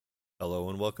Hello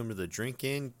and welcome to the Drink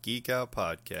In Geek Out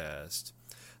podcast.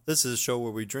 This is a show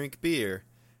where we drink beer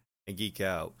and geek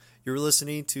out. You're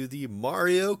listening to the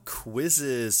Mario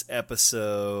Quizzes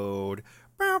episode.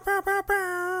 Bow, bow, bow,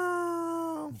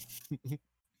 bow.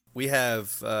 We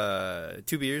have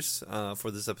two beers for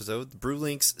this episode. The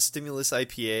BrewLink's Stimulus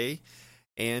IPA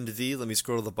and the, let me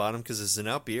scroll to the bottom because this is an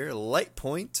out beer, Light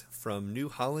Point from New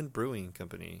Holland Brewing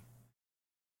Company.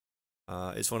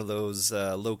 It's one of those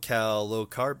low-cal,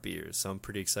 low-carb beers, so I'm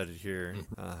pretty excited to hear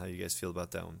how you guys feel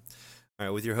about that one. All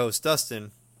right, with your host,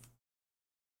 Dustin.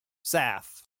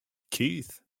 Saf.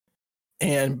 Keith.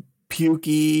 And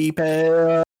Pukey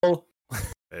Pale.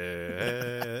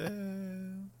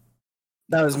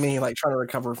 That was me, like, trying to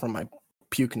recover from my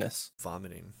pukeness.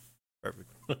 Vomiting.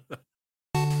 Perfect.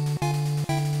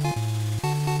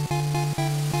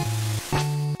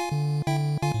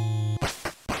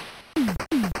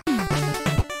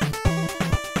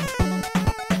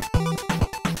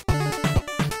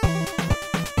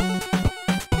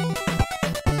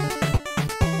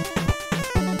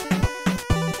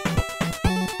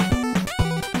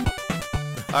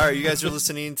 All right, you guys are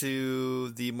listening to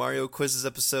the Mario Quizzes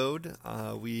episode.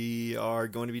 We are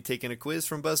going to be taking a quiz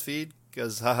from BuzzFeed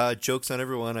because, haha, jokes on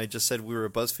everyone. I just said we were a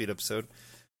BuzzFeed episode,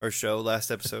 or show,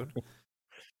 last episode.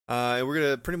 And we're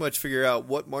going to pretty much figure out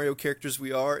what Mario characters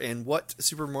we are and what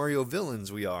Super Mario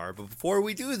villains we are. But before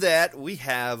we do that, we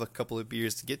have a couple of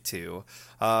beers to get to.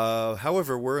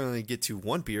 However, we're going to get to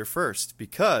one beer first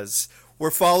because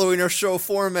we're following our show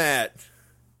format.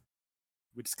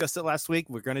 We discussed it last week.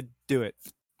 We're going to do it.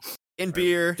 In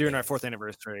beer. During our 4th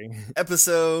anniversary.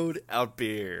 Episode out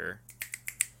beer.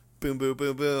 Boom, boom,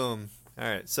 boom, boom. All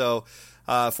right, so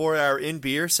for our in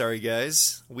beer, sorry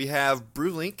guys, we have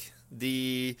BrewLink,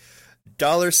 the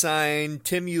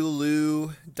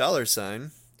 $Timulu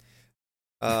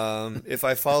 $. If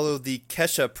I follow the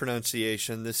Kesha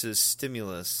pronunciation, this is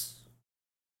stimulus,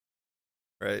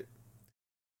 right?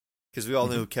 Because we all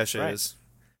know who Kesha Right. is.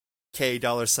 K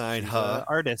 $, huh?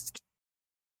 Artist.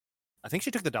 I think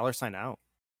she took the $sign out.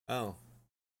 Oh,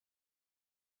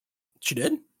 She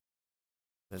did?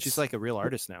 She's like a real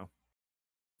artist now.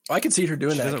 I could see her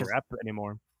doing She that. doesn't 'Cause, rap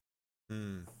anymore.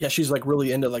 yeah, she's like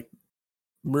really into like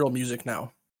real music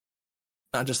now.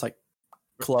 Not just like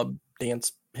club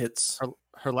dance hits.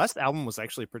 Her last album was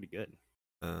actually pretty good.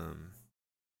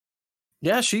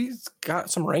 Yeah, she's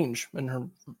got some range in her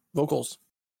vocals.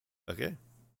 Okay.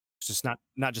 It's just not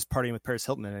just partying with Paris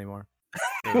Hilton anymore.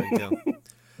 There we go.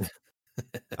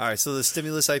 All right, so the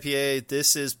Stimulus IPA,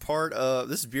 this is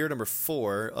beer number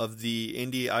 4 of the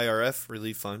Indie IRF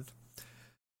Relief Fund.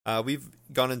 We've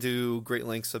gone into great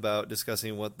lengths about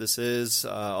discussing what this is.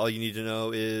 All you need to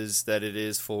know is that it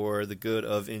is for the good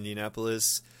of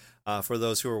Indianapolis, for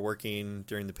those who are working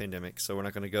during the pandemic. So we're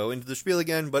not going to go into the spiel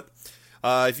again, but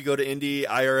if you go to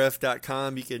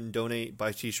indieirf.com, you can donate,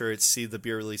 buy t-shirts, see the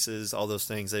beer releases, all those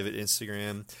things. They have an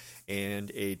Instagram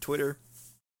and a Twitter.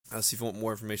 So if you want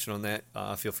more information on that,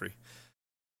 feel free.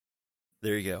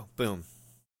 There you go. Boom.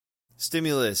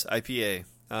 Stimulus IPA.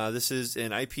 This is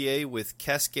an IPA with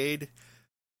Cascade.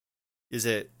 Is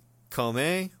it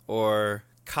Comet or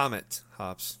Comet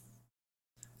hops?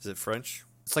 Is it French?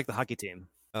 It's like the hockey team.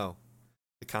 Oh,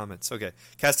 the Comets. Okay.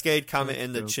 Cascade, Comet,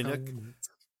 and the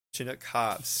Chinook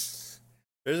hops.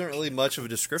 There isn't really much of a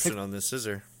description on this, is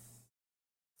there?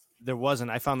 There wasn't.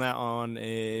 I found that on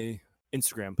a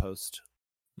Instagram post.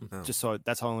 Oh. Just so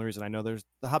that's the only reason I know the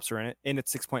hops are in it, and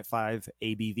it's 6.5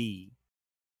 ABV.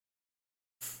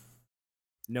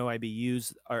 No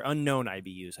IBUs, or unknown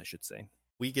IBUs, I should say.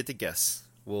 We get to guess.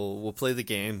 We'll play the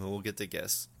game and we'll get to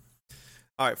guess.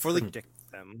 All right, for Predict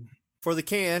them. the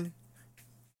can,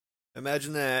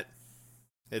 imagine that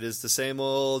it is the same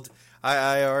old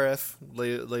IIRF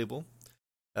label,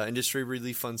 Industry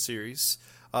Relief Fund series.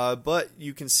 But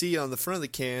you can see on the front of the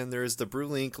can, there's the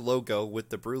BrewLink logo with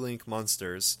the BrewLink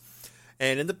monsters.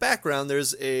 And in the background,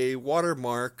 there's a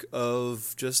watermark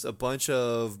of just a bunch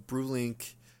of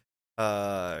BrewLink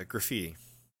graffiti.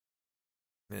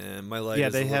 And my light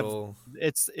is they a little...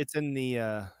 It's in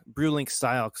the BrewLink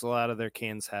style, because a lot of their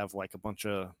cans have like a bunch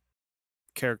of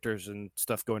characters and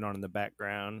stuff going on in the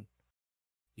background.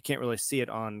 You can't really see it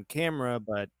on camera,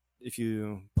 but if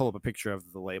you pull up a picture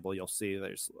of the label, you'll see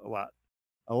there's a lot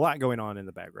going on in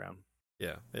the background.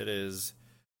 Yeah, it is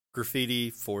graffiti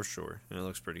for sure, and it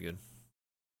looks pretty good.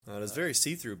 It's very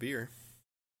see-through beer.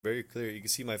 Very clear. You can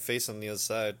see my face on the other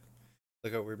side.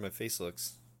 Look how weird my face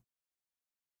looks.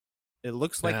 It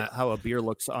looks like how a beer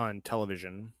looks on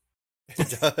television.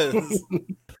 It does.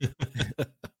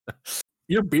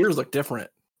 Your beers look different,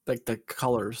 like the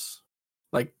colors.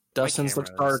 Like Dustin's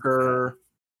looks cameras. darker.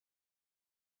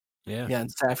 Yeah. Yeah,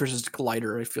 and Sapphire's is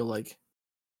glider, I feel like.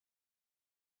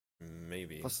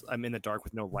 Maybe. Plus, I'm in the dark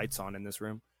with no lights on in this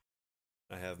room.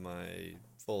 I have my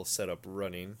full setup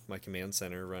running, my command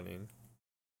center running.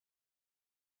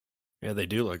 Yeah, they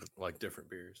do look like different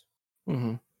beers.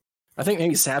 Mm-hmm. I think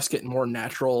maybe Sap's getting more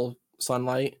natural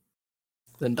sunlight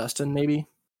than Dustin, maybe.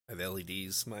 I have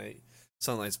LEDs. My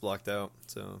sunlight's blocked out,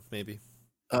 so maybe.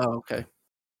 Oh, okay.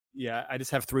 Yeah, I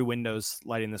just have 3 windows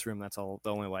lighting this room. That's all.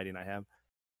 The only lighting I have.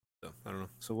 So I don't know.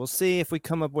 So we'll see if we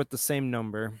come up with the same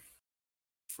number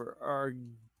for our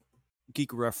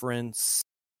geek reference.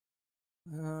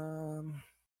 I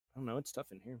don't know. It's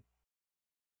tough in here.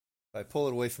 If I pull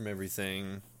it away from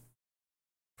everything,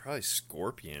 probably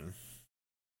Scorpion.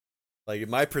 Like in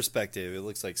my perspective, it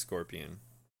looks like Scorpion.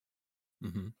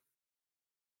 Mm-hmm.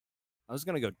 I was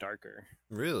gonna go darker,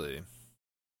 Really?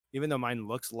 even though mine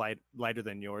looks lighter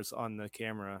than yours on the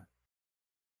camera.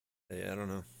 Yeah, I don't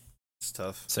know. It's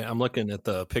tough. So I'm looking at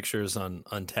the pictures on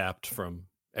Untapped from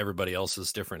everybody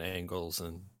else's different angles,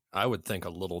 and I would think a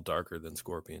little darker than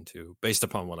Scorpion too, based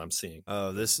upon what I'm seeing.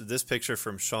 Oh, this picture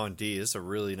from Sean D is a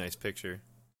really nice picture.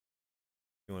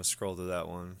 You want to scroll to that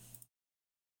one?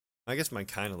 I guess mine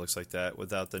kind of looks like that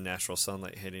without the natural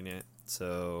sunlight hitting it.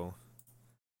 So,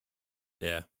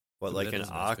 Yeah. what, Ooh, like that an is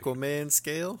a nice picture. Aquaman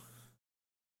scale?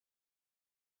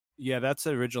 Yeah, that's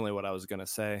originally what I was gonna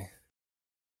say.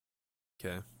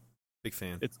 Okay, big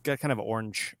fan. It's got kind of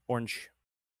orange,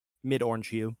 mid-orange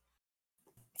hue.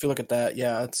 If you look at that,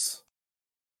 yeah, it's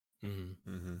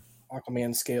Mm-hmm. Mm-hmm.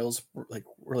 Aquaman scales like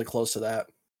really close to that.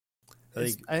 I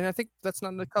think And I think that's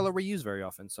not the color we use very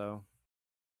often. So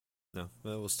no.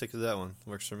 Well, we'll stick to that one.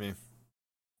 Works for me.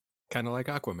 Kind of like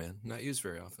Aquaman, not used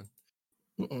very often.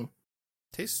 Mm-mm.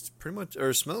 Tastes pretty much,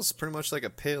 or smells pretty much like a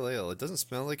pale ale. It doesn't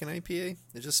smell like an IPA.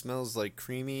 It just smells like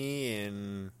creamy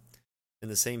and in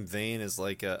the same vein as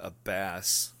like a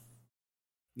Bass.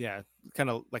 yeah, kind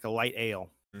of like a light ale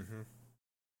Mm-hmm.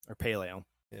 or pale ale,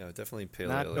 Yeah, definitely pale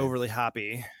not ale. overly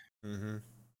hoppy. Mm-hmm.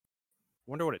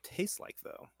 Wonder what it tastes like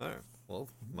though. All right. Well,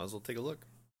 might as well take a look.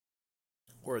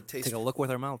 Or a taste. Take a look with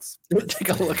our mouths. Take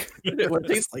a look at what it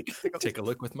tastes like. Take a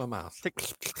look with my mouth.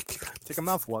 Take a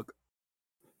mouth look.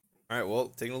 All right. Well,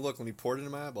 taking a look. Let me pour it into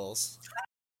my eyeballs.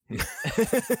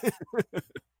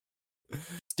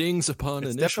 Stings upon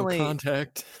It's initial definitely-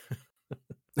 contact.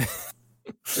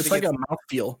 It's like a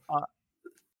mouthfeel.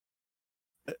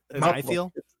 I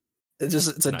feel It's just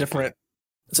it's a Not different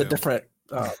Yeah. different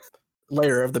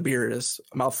layer of the beer. It is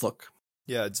a mouth look.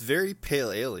 Yeah, it's very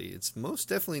pale ale-y. It's most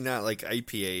definitely not like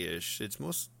IPA-ish. It's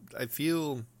most, I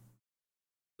feel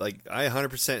like I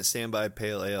 100% stand by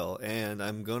pale ale, and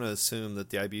I'm going to assume that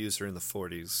the IBUs are in the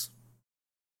 40s.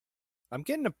 I'm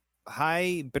getting a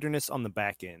high bitterness on the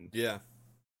back end. Yeah.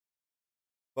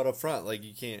 But up front, like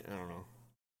you can't, I don't know.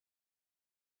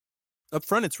 Up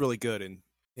front, it's really good and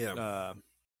Yeah.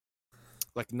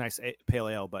 like nice pale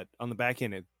ale, but on the back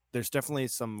end, there's definitely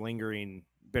some lingering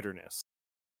bitterness.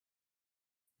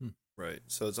 Right.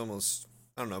 So it's almost,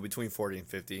 I don't know, between 40 and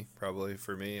 50 probably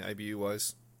for me,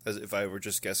 IBU-wise, as if I were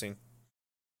just guessing.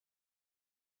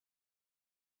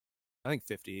 I think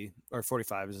 50 or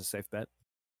 45 is a safe bet.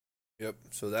 Yep.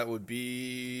 So that would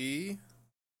be.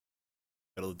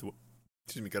 Gotta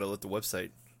let the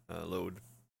website load.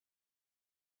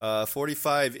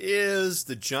 45 is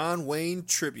the John Wayne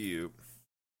tribute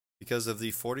because of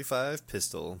the 45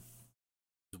 pistol.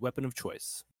 Weapon of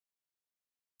choice.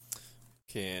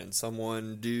 Can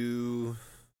someone do?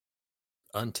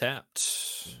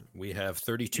 Untapped. We have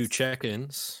 32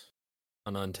 check-ins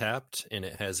on Untapped, and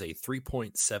it has a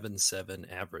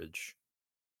 3.77 average.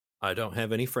 I don't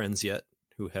have any friends yet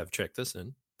who have checked this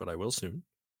in, but I will soon.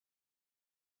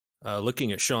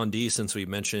 Looking at Sean D, since we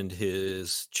mentioned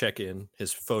his check-in,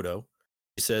 his photo,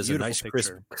 he says Beautiful a nice, crisp,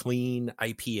 picture. clean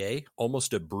IPA,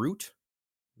 almost a brute.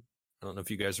 I don't know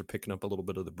if you guys are picking up a little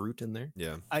bit of the brute in there.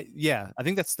 Yeah. I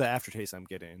think that's the aftertaste I'm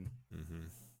getting. Mm-hmm.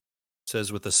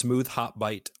 Says with a smooth hop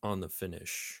bite on the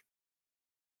finish.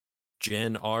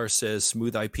 Jen R says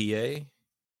smooth IPA.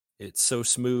 It's so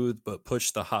smooth, but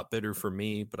push the hop bitter for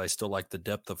me, but I still like the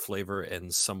depth of flavor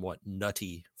and somewhat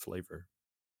nutty flavor.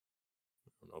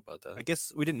 I don't know about that. I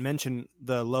guess we didn't mention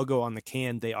the logo on the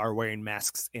can. They are wearing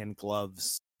masks and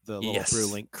gloves. The little Yes.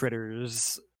 Brewlink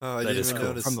critters Oh, I That didn't is even cool.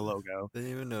 notice. from the logo. Didn't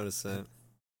even notice that.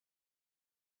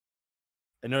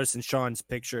 I noticed in Sean's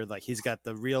picture, like he's got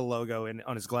the real logo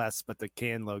on his glass, but the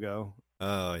can logo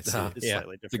Oh, I see. Ah, is yeah,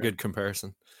 slightly it's a different. good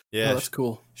comparison. Yeah, Oh, that's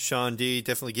cool. Sean D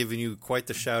definitely giving you quite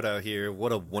the shout out here.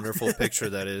 What a wonderful picture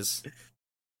that is.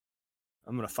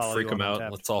 I'm gonna follow Freak you him on out.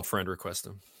 Untapped. Let's all friend request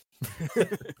him.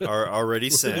 Are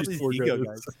already sent. These Poor ego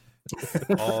guys.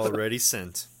 guys. Already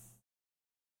sent.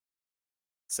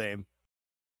 Same.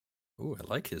 Ooh, I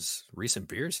like his recent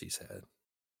beers he's had.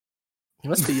 He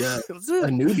must be a Let's do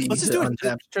it. newbie. Let's just to do it.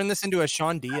 Untappd. Turn this into a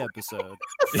Sean D episode.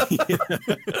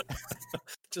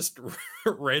 Just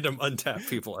random Untapped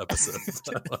people episodes.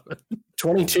 I love it.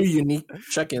 22 unique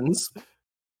check-ins.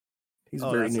 He's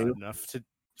very that's new. not enough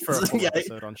for a full Yeah,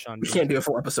 episode on Sean We D. can't do a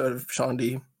full episode of Sean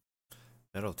D.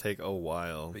 That'll take a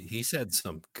while. But he's had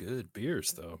some good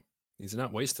beers, though. He's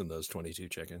not wasting those 22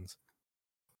 check-ins.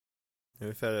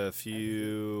 We've had a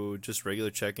few just regular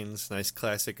check-ins. Nice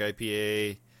classic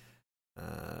IPA.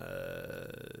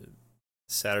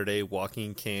 Saturday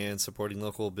walking can supporting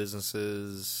local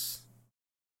businesses.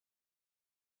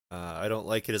 I don't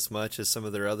like it as much as some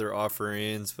of their other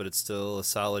offerings, but it's still a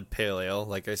solid pale ale.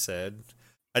 Like I said,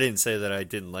 I didn't say that I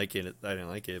didn't like it. I didn't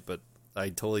like it, but I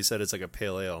totally said it's like a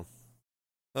pale ale.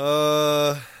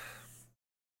 But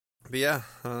yeah,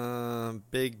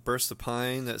 big burst of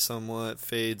pine that somewhat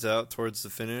fades out towards the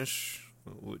finish.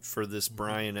 For this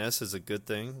Brian S is a good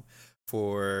thing.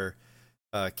 For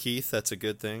Keith, that's a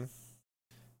good thing.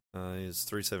 He's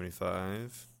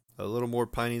 375. A little more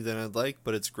piney than I'd like,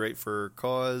 but it's great for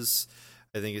cause.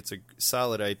 I think it's a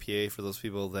solid IPA for those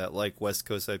people that like West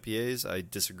Coast IPAs. I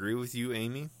disagree with you,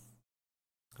 Amy.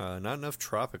 Not enough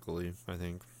tropically, I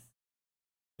think.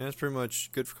 Yeah, it's pretty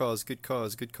much good for cause, good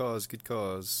cause, good cause, good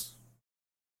cause.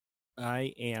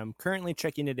 I am currently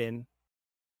checking it in.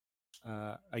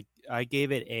 I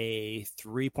gave it a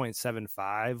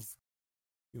 3.75.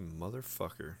 You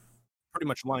motherfucker. Pretty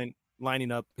much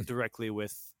lining up directly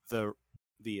with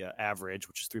the average,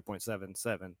 which is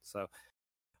 3.77. So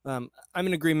I'm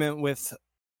in agreement with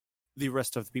the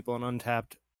rest of the people on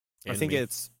Untappd. I And think me.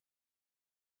 it's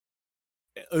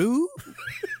ooh, a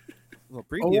little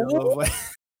preview of what.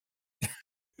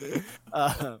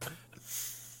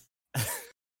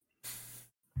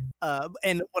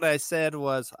 And what I said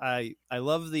was I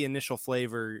love the initial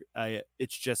flavor.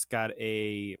 It's just got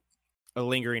a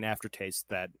lingering aftertaste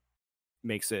that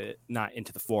makes it not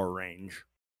into the 4 range.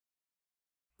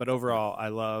 But overall, I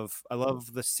love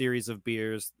the series of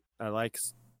beers. I like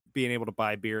being able to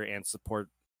buy beer and support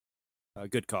a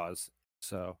good cause.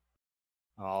 So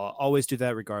I'll always do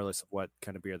that regardless of what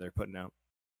kind of beer they're putting out.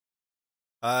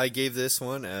 I gave this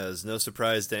one, as no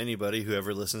surprise to anybody who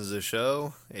ever listens to the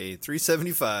show, a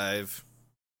 375.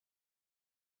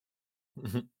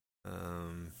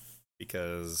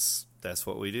 Because that's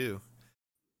what we do.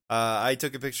 I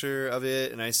took a picture of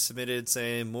it and I submitted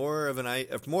saying more of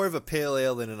a pale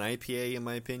ale than an IPA in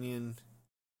my opinion.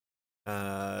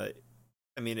 I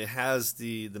mean, it has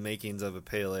the makings of a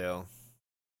pale ale,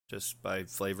 just by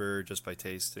flavor, just by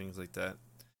taste, things like that.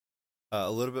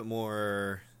 A little bit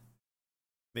more,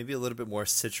 maybe a little bit more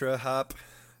Citra hop.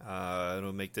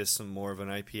 It'll make this some more of an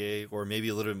IPA, or maybe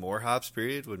a little bit more hops.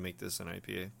 Period would make this an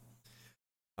IPA.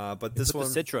 But this Put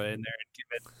one, the Citra in there and give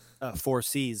it 4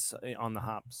 C's on the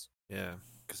hops yeah,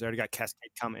 because they already got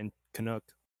Cascade Cum and Canuck.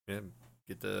 yeah,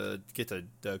 get the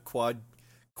quad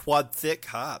thick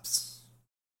hops.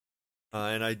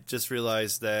 And I just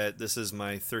realized that this is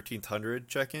my 1300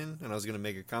 check-in, and I was going to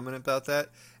make a comment about that,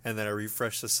 and then I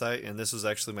refreshed the site, and this was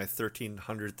actually my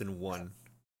 1301.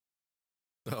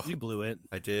 Oh, You blew it.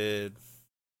 I did,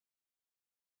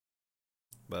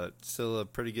 but still a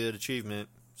pretty good achievement.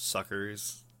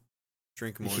 Suckers,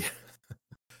 drink more. yeah.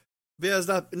 But yeah, it's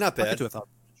not I'll get bad. to a thought.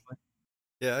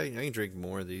 Yeah, I can drink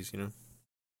more of these.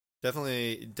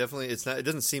 Definitely. It's not. It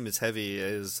doesn't seem as heavy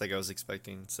as like I was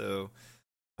expecting. So,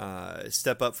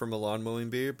 step up from a lawn mowing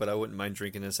beer, but I wouldn't mind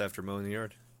drinking this after mowing the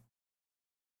yard.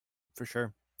 For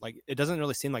sure. Like it doesn't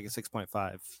really seem like a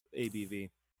 6.5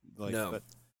 ABV. Like, No. but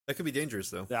That could be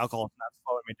dangerous, though. the alcohol is not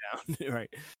slowing me down.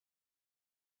 Right.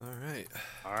 All right.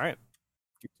 All right.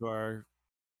 Get to our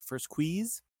first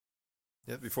quiz.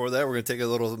 Yeah. Before that, we're gonna take a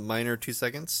little minor 2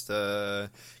 seconds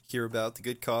to hear about the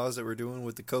good cause that we're doing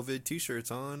with the COVID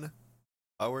T-shirts on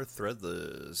our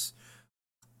Threadless.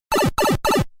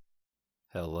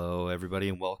 Hello, everybody,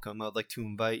 and welcome. I'd like to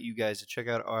invite you guys to check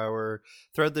out our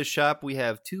Threadless shop. We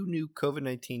have 2 new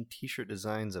COVID-19 T-shirt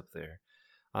designs up there.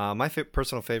 My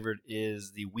personal favorite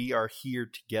is the "We Are Here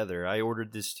Together." I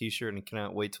ordered this T-shirt and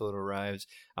cannot wait till it arrives.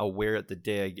 I'll wear it the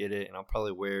day I get it, and I'll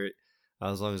probably wear it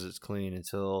as long as it's clean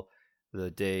until the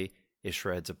day it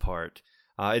shreds apart.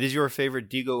 It is your favorite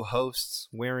Digo hosts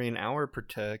wearing our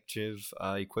protective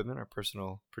equipment, our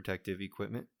personal protective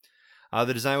equipment.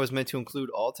 The design was meant to include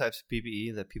all types of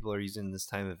PPE that people are using in this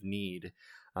time of need.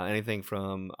 Anything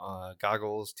from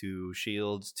goggles to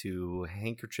shields to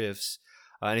handkerchiefs,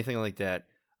 anything like that.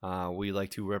 We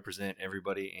like to represent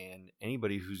everybody and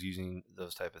anybody who's using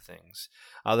those type of things.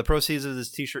 The proceeds of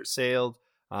this T-shirt sale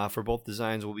For both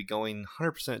designs, we'll be going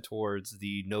 100% towards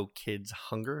the No Kids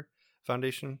Hunger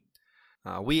Foundation.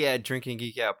 We at Drinking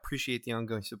Geek Out appreciate the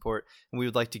ongoing support, and we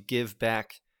would like to give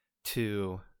back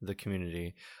to the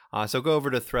community. So go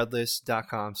over to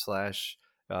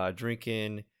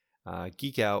threadless.com/drinking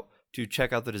geek out to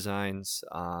check out the designs,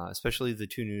 especially the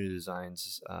 2 new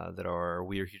designs that are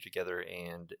We Are Here Together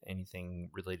and anything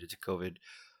related to COVID.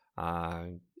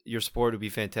 Your support would be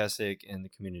fantastic, and the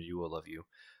community will love you.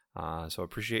 So I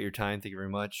appreciate your time. Thank you very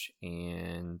much.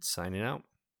 And signing out.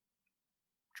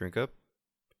 Drink up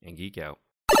and geek out.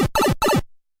 All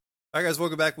right, guys,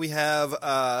 welcome back. We have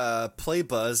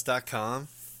playbuzz.com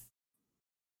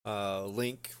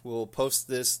link. We'll post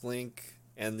this link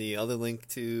and the other link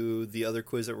to the other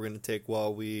quiz that we're going to take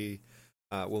while we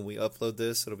when we upload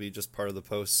this. It'll be just part of the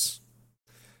posts.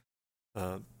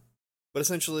 But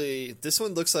essentially, this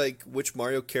one looks like which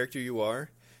Mario character you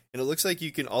are. And it looks like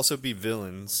you can also be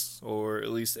villains, or at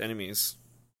least enemies,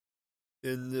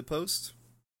 in the post.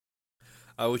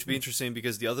 Which would be interesting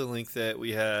because the other link that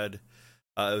we had,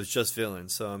 it was just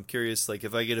villains. So I'm curious, like,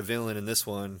 if I get a villain in this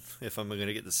one, if I'm going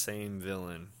to get the same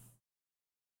villain.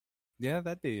 Yeah,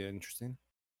 that'd be interesting.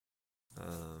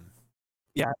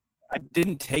 Yeah, I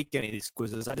didn't take any of these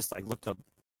quizzes. I just looked up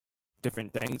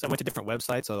different things. I went to different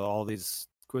websites. So all these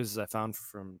quizzes I found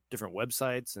from different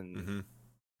websites and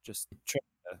just tried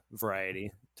a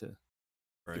variety to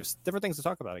just different things to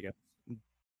talk about, I guess.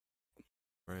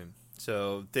 Right.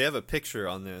 So they have a picture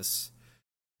on this.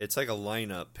 It's like a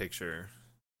lineup picture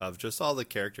of just all the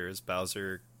characters: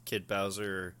 Bowser, Kid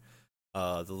Bowser,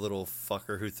 the little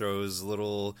fucker who throws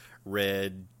little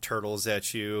red turtles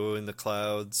at you in the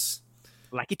clouds.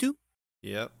 Lakitu?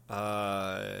 Yep.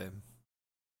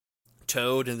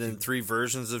 Toad, and then 3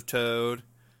 versions of Toad.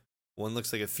 One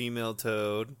looks like a female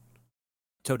Toad.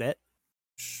 Toadette.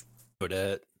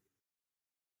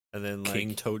 And then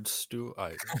King Toadstool.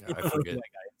 I forget,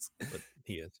 but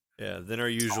he is. Yeah. Then our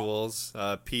usuals: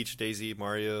 Peach, Daisy,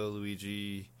 Mario,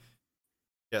 Luigi.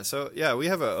 Yeah. So yeah, we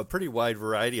have a pretty wide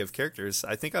variety of characters.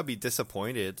 I think I'll be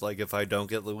disappointed, if I don't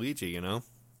get Luigi. You know.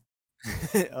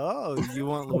 Oh, you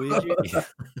want Luigi?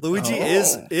 Luigi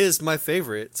is my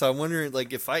favorite. So I'm wondering,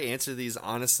 if I answer these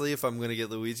honestly, if I'm gonna get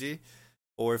Luigi,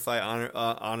 or if I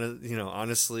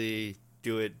honestly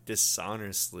do it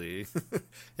dishonestly.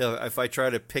 If I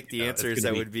try to pick the answers,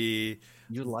 that would be.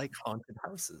 You like haunted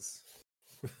houses?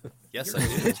 Yes, I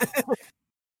do.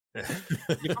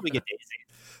 You probably get Daisy.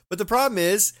 But the problem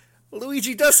is,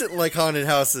 Luigi doesn't like haunted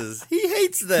houses. He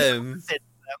hates them.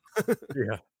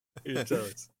 Yeah, he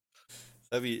does.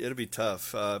 It'll be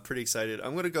tough. Pretty excited.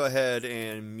 I'm gonna go ahead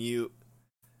and mute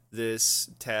this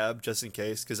tab just in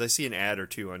case, because I see an ad or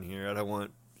two on here. I don't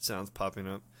want sounds popping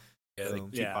up. Yeah, they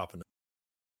keep popping up.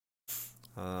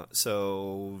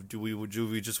 So do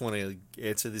we just want to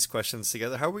answer these questions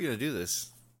together? How are we gonna do this?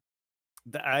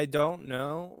 I don't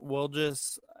know. We'll go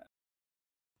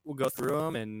through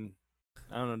them and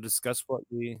I don't know, discuss what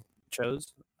we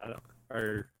chose.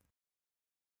 Or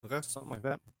okay, something like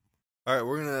that. All right,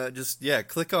 we're gonna just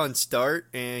click on start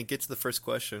and get to the first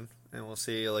question, and we'll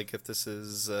see if this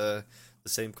is the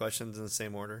same questions in the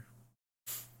same order.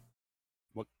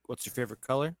 What's your favorite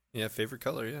color? Yeah, favorite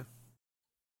color. Yeah.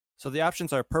 So the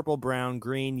options are purple, brown,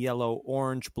 green, yellow,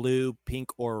 orange, blue, pink,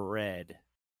 or red.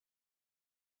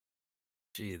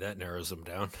 Gee, that narrows them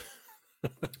down.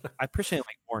 I personally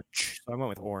like orange, so I went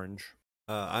with orange.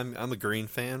 I'm a green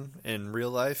fan in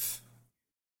real life,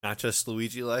 not just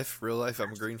Luigi life. Real life,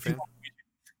 I'm a green fan.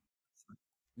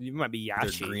 You might be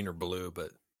Either Yashi. green or blue, but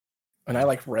And I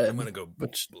like red. I'm gonna go blue.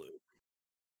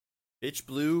 It's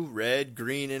blue, red,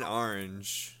 green, and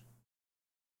orange.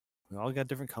 We all got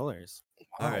different colors.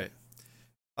 All right.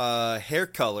 Hair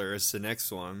color is the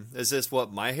next one. Is this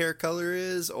what my hair color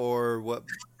is, or what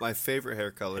my favorite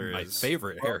hair color is? My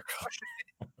favorite hair color.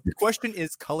 The question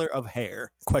is color of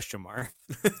hair? Question mark.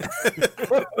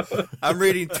 I'm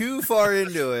reading too far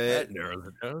into it. That narrows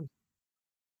it down.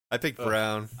 I picked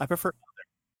brown. I prefer.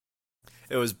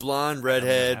 It was blonde,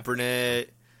 redhead, brunette,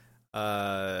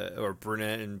 or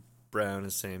brunette and brown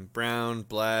is the same. Brown,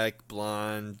 black,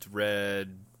 blonde,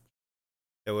 red.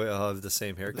 Yeah, we all have the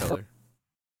same hair color.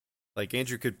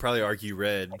 Andrew could probably argue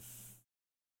red.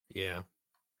 Yeah.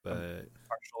 But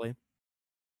Partially.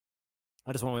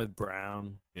 I just went with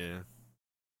brown. yeah.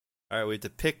 All right, we have to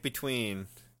pick between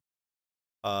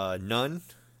none,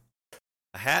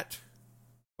 a hat,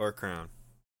 or a crown.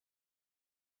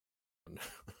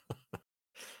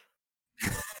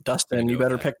 Dustin, you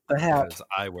better pick the hat. Because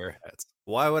I wear hats.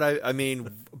 Why would I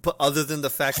mean, but other than the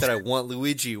fact that I want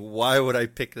Luigi, why would I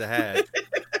pick the hat?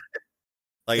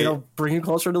 Like It'll bring you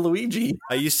closer to Luigi.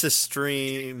 I used to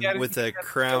stream with a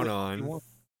crown on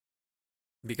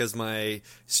because my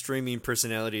streaming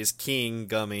personality is King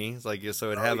Gummy. Like so,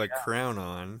 I'd have a crown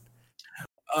on.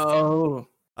 Oh,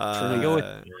 I'm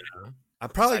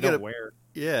probably I don't gonna wear.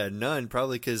 yeah none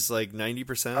probably because like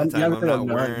 90% of the Yeah, time I'm not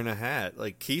none. wearing a hat.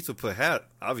 Like Keith would put a hat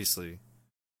obviously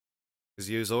because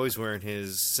he was always wearing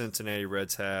his Cincinnati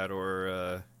Reds hat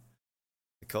or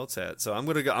the Colts hat. So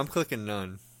I'm clicking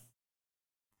none.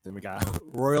 Then we got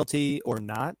royalty or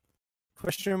not?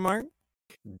 Question mark.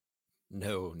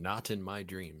 No, not in my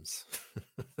dreams.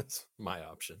 That's my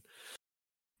option.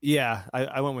 Yeah,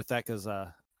 I went with that because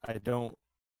I don't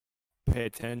pay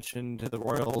attention to the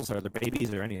Royals or the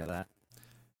babies or any of that.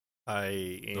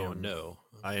 I am Oh no,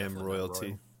 I am definitely not royalty.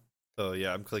 royal. So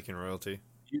yeah, I'm clicking royalty.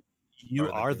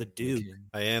 You are the Duke. king.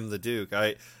 I am the Duke.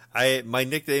 My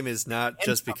nickname is not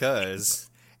just because.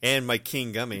 And my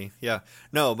King Gummy. Yeah.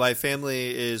 No, my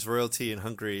family is royalty in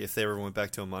Hungary if they ever went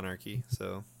back to a monarchy.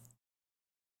 So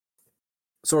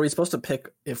so are we supposed to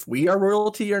pick if we are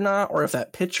royalty or not, or if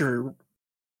that picture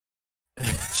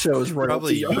shows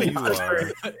probably royalty? you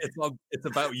are. It's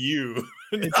about you.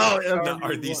 Oh, okay.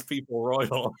 Are these people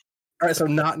royal? All right, so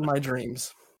not in my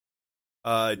dreams.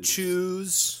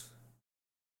 Choose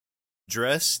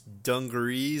dress,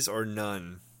 dungarees, or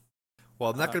none. Well,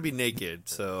 I'm not going to be naked,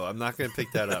 so I'm not going to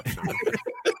pick that option.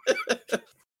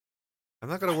 I'm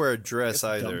not going to wear a dress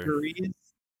either. Dungarees?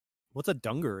 What's a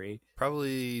dungaree?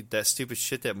 Probably that stupid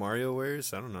shit that Mario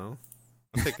wears. I don't know.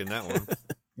 I'm picking that one.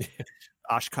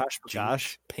 Oshkosh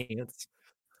bagosh. Pants.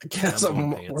 I guess Camo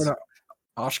I'm pants. wearing an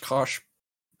Oshkosh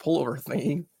pullover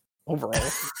thingy overall.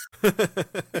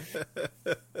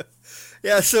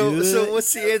 Yeah, so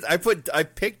what's the answer? I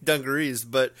picked dungarees,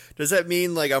 but does that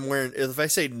mean like I'm wearing? If I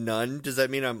say none, does that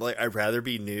mean I'm like I'd rather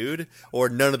be nude or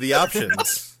none of the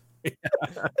options?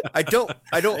 I don't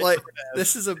like.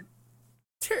 This is a.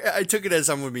 I took it as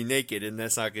I'm gonna be naked, and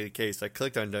that's not the case. I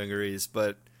clicked on dungarees,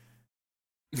 but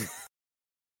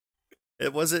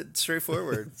it wasn't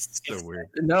straightforward. So weird.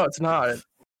 No, it's not.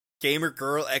 Gamer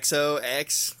girl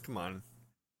XOX. Come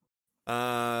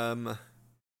on.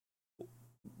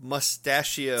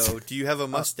 Mustachio. Do you have a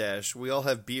mustache? We all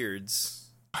have beards.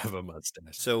 I have a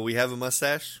mustache. So we have a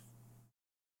mustache?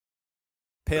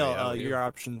 Pale, Way out here. your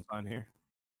options on here.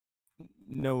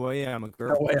 No way, I'm a No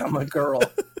girl. way, I'm a girl.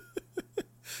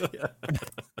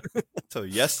 So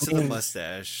yes to the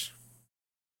mustache.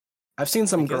 I've seen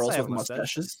some I guess girls I have with mustache.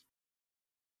 mustaches.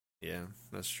 Yeah,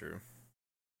 that's true.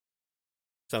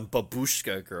 Some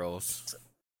babushka girls.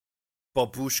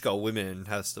 Babushka women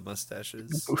has the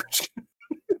mustaches.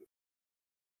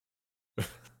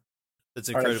 That's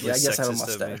All right, incredibly yeah, I guess I have a sexist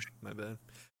of me. mustache. My bad.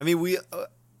 I mean, we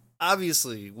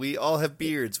obviously we all have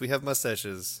beards. We have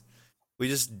mustaches. We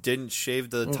just didn't shave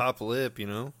the top lip, you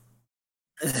know.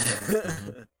 I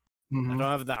Mhm. don't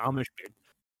have the Amish beard.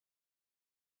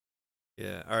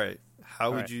 Yeah. All right. How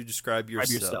All would right. you describe Describe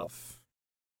yourself? yourself.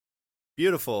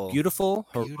 Beautiful. Beautiful,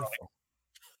 Beautiful.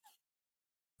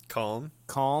 Calm.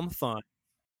 calm, fun,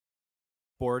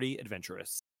 sporty,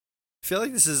 adventurous. I feel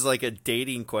like this is like a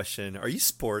dating question. Are you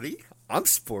sporty? I'm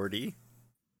sporty.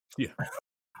 Yeah.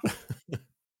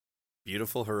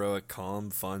 Beautiful, heroic, calm,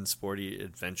 fun, sporty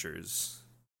adventures.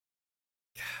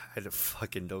 I had a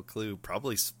fucking no clue.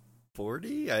 Probably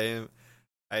sporty.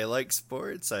 I like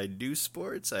sports. I do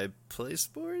sports. I play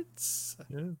sports.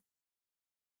 Yeah.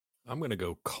 I'm gonna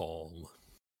go calm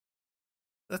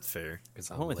That's fair.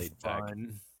 because I I'm went with laid back.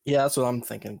 fun. Yeah, that's what I'm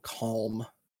thinking. Calm.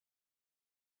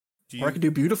 Do Or I you, could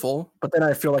do beautiful, but then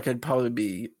I feel like I'd probably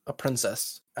be a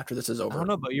princess after this is I over. don't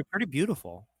know, but you're pretty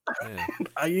beautiful. yeah.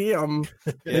 I am.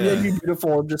 Maybe I'd be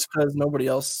beautiful just because nobody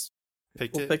else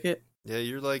Picked will it? pick it. Yeah,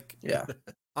 you're like, Yeah.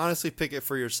 honestly, pick it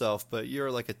for yourself, but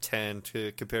you're like a 10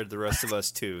 compared to the rest of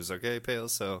us twos, okay, Pale?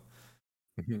 So,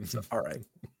 All right.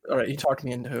 All right. You talked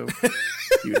me into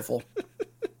beautiful.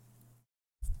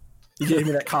 You gave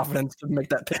me that confidence to make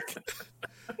that pick.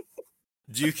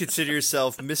 do you consider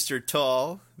yourself Mr.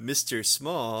 Tall, Mr.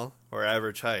 Small, or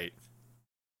average height?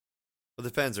 Well,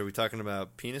 depends. Are we talking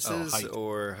about penises height.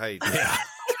 or height? Yeah.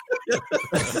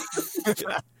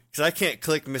 Because I can't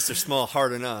click Mr. Small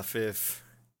hard enough if.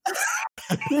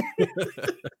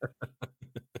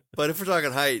 But if we're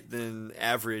talking height, then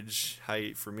average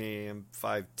height for me, I'm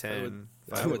 5'10",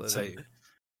 I would say 5'11".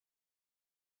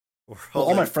 Well,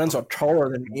 all my friends are taller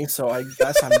than me, so I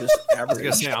guess I'm just I was gonna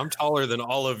average. say I'm taller than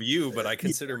all of you, but I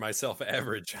consider myself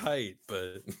average height.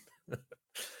 But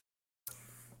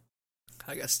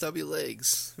I got stubby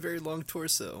legs, very long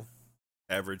torso.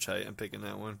 Average height, I'm picking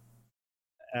that one.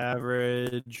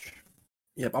 Average.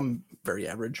 Yep, I'm very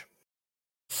average.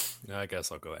 I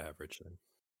guess I'll go average then.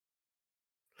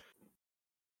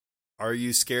 Are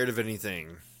you scared of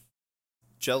anything?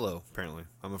 Jello, apparently.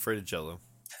 I'm afraid of Jello.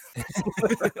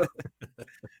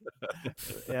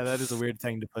 Yeah, that is a weird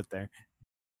thing to put there.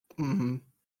 Mm-hmm.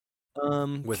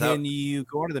 Can you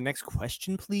go on to the next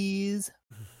question, please?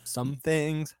 Some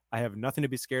things. I have nothing to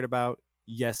be scared about.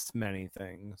 Yes, many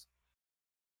things.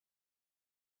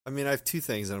 I mean, I have 2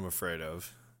 things that I'm afraid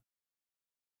of.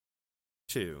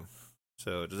 2.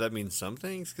 So does that mean some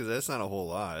things? Because that's not a whole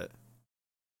lot.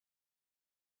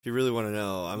 If you really want to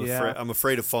know, I'm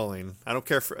afraid of falling. I don't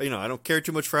care I don't care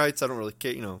too much for heights. I don't really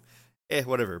care,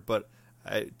 whatever. But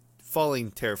falling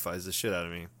terrifies the shit out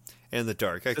of me. And the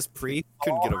dark. I couldn't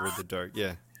get over the dark.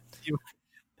 Yeah.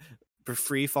 For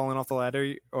free falling off the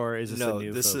ladder, or is this a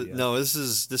new phobia?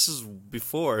 This is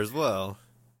before as well.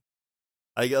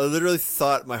 I literally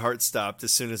thought my heart stopped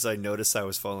as soon as I noticed I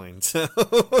was falling. So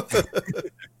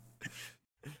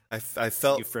I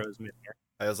felt you froze me there.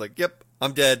 I was like, "Yep,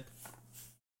 I'm dead."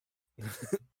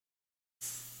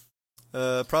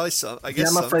 Probably some. I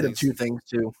guess I'm afraid of 2 things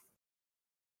too.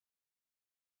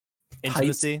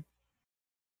 Intimacy. Heights.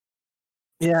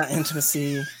 Yeah,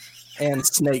 intimacy and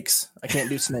snakes. I can't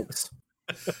do snakes.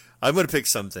 I'm gonna pick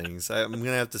some things. I'm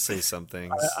gonna have to say some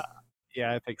things.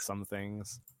 I picked some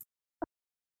things.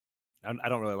 I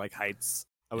don't really like heights.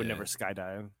 I would never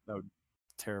skydive. That would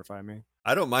terrify me.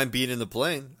 I don't mind being in the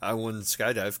plane. I wouldn't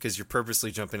skydive because you're purposely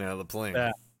jumping out of the plane.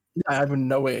 Yeah, I would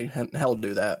no way in hell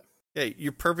do that. Yeah,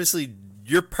 you're purposely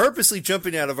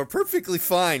jumping out of a perfectly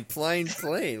fine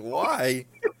plane. Why?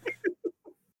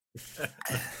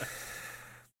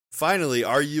 Finally,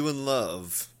 are you in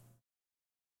love?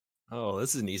 Oh,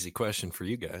 this is an easy question for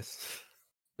you guys.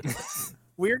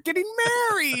 We're getting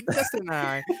married, Justin and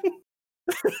I.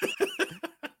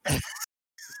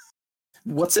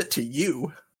 What's it to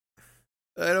you?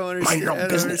 I don't understand. I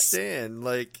don't understand.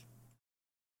 Like,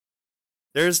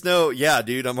 there's no,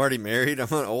 dude, I'm already married.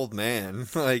 I'm an old man.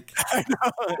 Like, I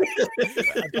know.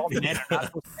 Old men are not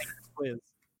supposed to take this quiz.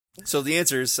 So the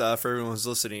answers for everyone who's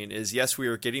listening is yes, we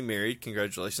are getting married.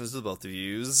 Congratulations to both of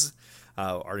yous.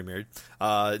 Already married.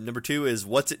 Number 2 is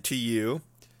what's it to you?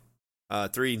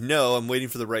 3, no, I'm waiting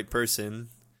for the right person.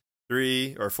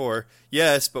 3 or 4,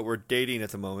 yes, but we're dating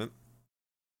at the moment.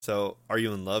 So are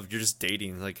you in love? You're just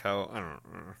dating. Like how? I don't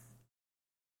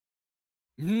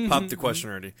know. Pop the question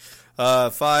already.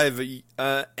 5,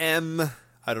 I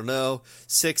don't know.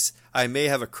 6, I may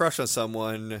have a crush on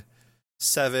someone.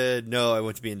 7, no, I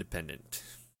want to be independent.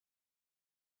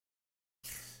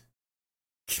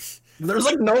 There's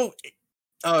like no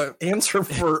answer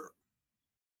for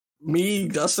me,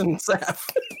 Justin, and Saf.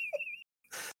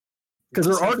 Because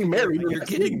they're already married. You're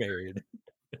getting married.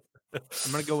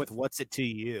 I'm going to go with what's it to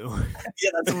you? Yeah,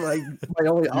 that's my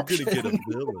only option. You're going to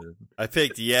get a villain. I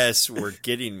picked yes, we're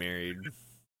getting married.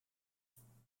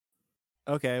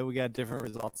 Okay, we got different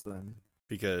results then.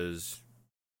 Because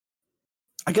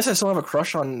I guess I still have a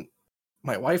crush on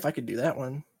my wife. I could do that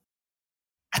one.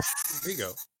 There you go.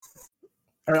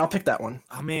 All right, I'll pick that one.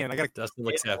 Oh man, I got Dustin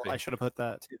looks happy. I should have put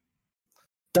that too.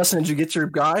 Dustin, did you get your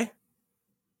guy?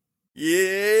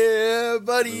 yeah,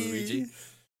 buddy.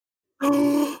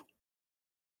 Luigi.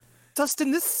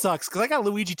 Dustin, this sucks because I got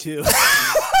Luigi too.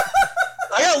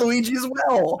 I got Luigi as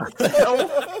well.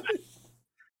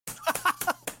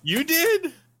 You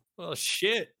did? Well,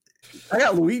 shit. I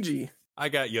got Luigi. I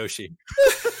got Yoshi.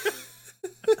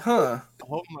 Huh.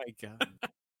 Oh my god.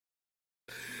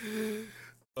 It's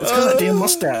because of that damn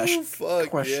mustache. Fuck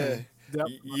question. Yeah.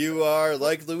 You are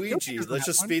like Luigi. Let's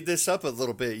just speed this up a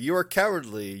little bit. You are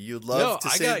cowardly. You love to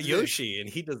I save got the day. Yoshi, and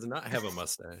he does not have a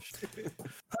mustache.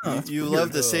 Huh. You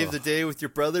love to save the day with your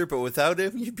brother, but without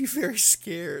him, you'd be very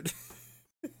scared.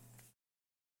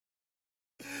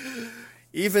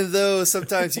 Even though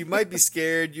sometimes you might be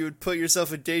scared, you would put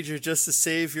yourself in danger just to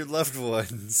save your loved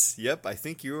ones. Yep, I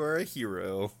think you are a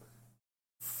hero.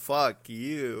 Fuck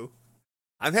you.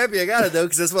 I'm happy I got it, though,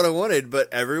 because that's what I wanted,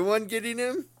 but everyone getting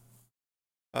him?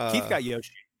 Keith got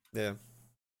Yoshi. Yeah.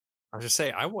 I was just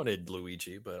say I wanted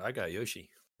Luigi, but I got Yoshi.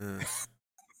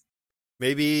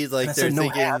 Maybe, like, I they're said no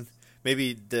thinking... hat.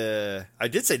 Maybe I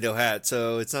did say no hat,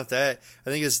 so it's not that. I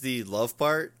think it's the love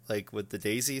part, like, with the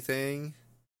Daisy thing.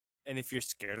 And if you're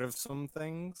scared of some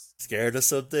things, Scared of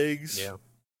some things? Yeah.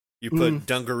 You put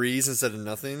dungarees instead of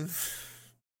nothing?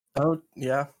 Oh,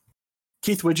 yeah.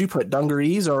 Keith, would you put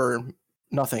dungarees or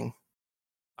nothing?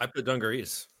 I put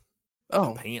dungarees,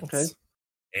 Oh, pants, okay.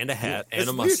 and a hat, It's and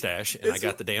a weird. mustache, and I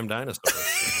got the damn dinosaur.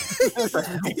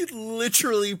 He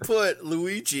literally put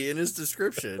Luigi in his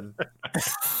description.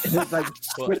 And it, like,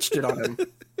 switched it on him.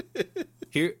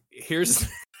 Here's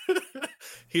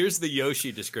Here's the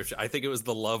Yoshi description. I think it was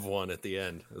the love one at the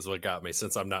end is what got me.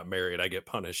 Since I'm not married, I get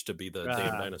punished to be the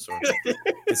damn dinosaur.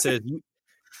 It says,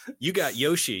 you got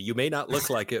Yoshi. You may not look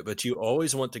like it, but you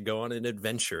always want to go on an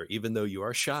adventure, even though you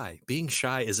are shy. Being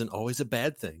shy isn't always a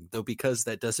bad thing, though, because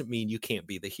that doesn't mean you can't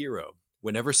be the hero.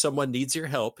 Whenever someone needs your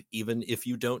help, even if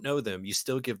you don't know them, you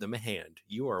still give them a hand.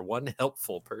 You are one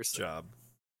helpful person. Job.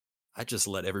 I just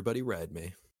let everybody ride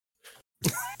me.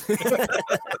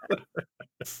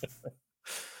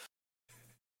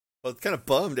 Well, it's kind of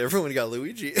bummed everyone got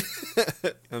Luigi.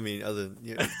 I mean, other than,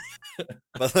 you know,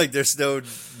 but like, there's no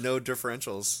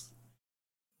differentials.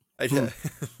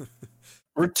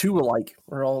 We're two alike.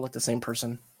 We're all like the same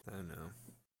person. I don't know.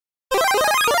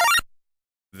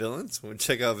 Villains? Want to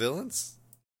check out villains?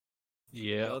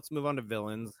 Yeah, let's move on to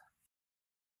villains.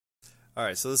 All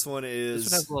right, so this one is...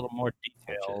 This one has a little more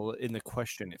detail in the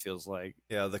question, it feels like.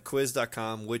 Yeah,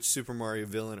 thequiz.com, which Super Mario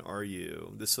villain are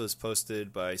you? This was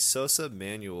posted by Sosa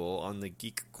Manuel on the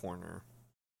Geek Corner.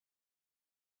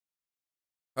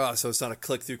 Oh, so it's not a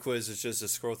click-through quiz, it's just a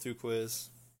scroll-through quiz.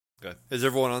 Okay. Is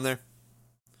everyone on there?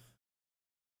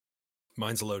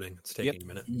 Mine's loading. It's taking a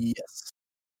minute. Yes.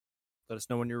 Let us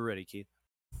know when you're ready, Keith.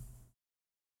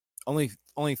 Only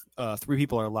 3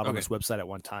 people are allowed on this website at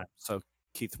one time, so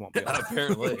Keith won't be on.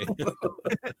 Apparently.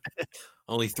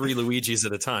 Only 3 Luigis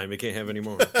at a time. You can't have any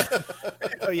more.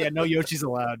 Oh yeah, no Yoshi's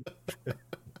allowed.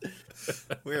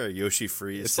 We are Yoshi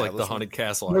free. It's like the Haunted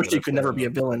Castle. Yoshi could never be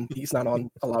a villain. He's not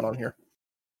allowed on here.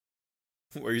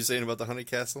 What are you saying about the Haunted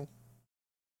Castle?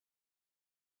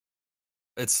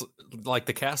 It's like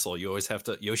the castle. You always have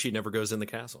to. Yoshi never goes in the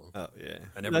castle. Oh yeah,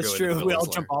 I never. That's go true. Into We all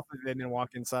Villain's jump Lair. off of it and walk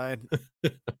inside.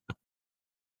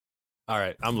 All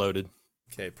right, I'm loaded.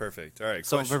 Okay, perfect. All right.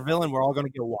 So question. for villain, we're all going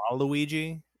to get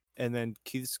Waluigi, and then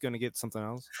Keith's going to get something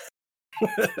else.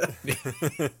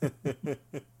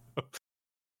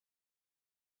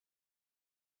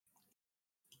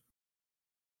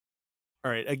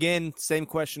 All right. Again, same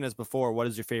question as before. What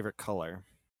is your favorite color?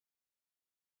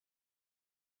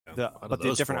 Out But of the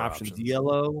those different 4 options: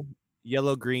 options.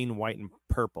 yellow, green, white, and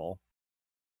purple.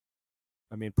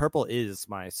 I mean, purple is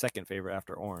my second favorite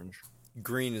after orange.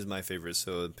 Green is my favorite,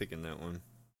 so I'm picking that one.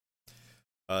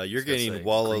 You're was gonna getting say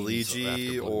Waluigi green's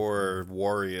after blue. or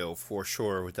Wario for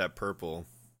sure with that purple.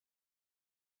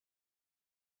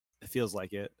 It feels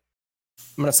like it.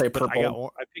 I'm gonna say But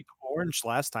purple. I picked orange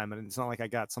last time, and it's not like I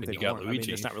got something. you got orange. I mean,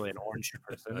 Luigi. there's not really an orange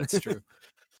person. That's true.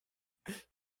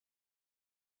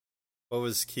 What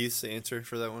was Keith's answer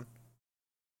for that one?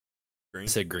 I Green.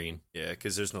 said green. Yeah,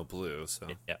 because there's no blue. So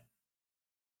Yeah.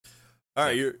 all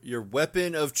right, your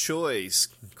weapon of choice.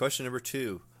 Question number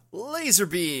 2: laser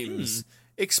beams,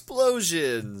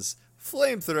 explosions,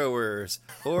 flamethrowers,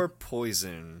 or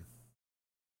poison.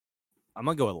 I'm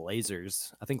gonna go with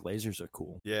lasers. I think lasers are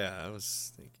cool. Yeah, I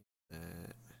was thinking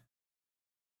that.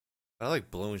 I like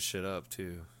blowing shit up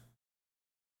too.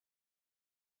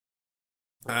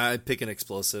 I'd pick an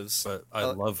explosives. But I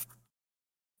love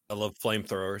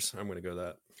flamethrowers. I'm going to go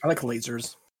that. I like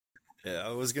lasers. Yeah, I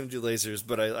was gonna do lasers,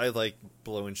 but I like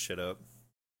blowing shit up.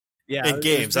 Yeah, In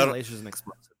games, I don't- lasers and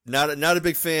explosives. Not a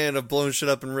big fan of blowing shit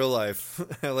up in real life.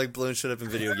 I like blowing shit up in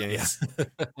video games.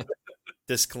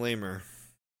 Disclaimer: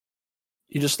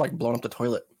 You just like blowing up the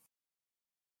toilet.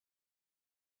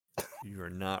 you are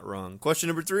not wrong. Question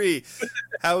number 3: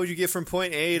 how would you get from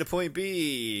point A to point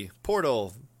B?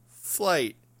 Portal,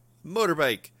 flight,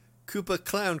 motorbike, Koopa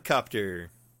Clown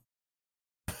Copter.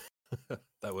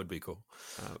 That would be cool.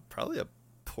 Probably a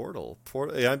portal.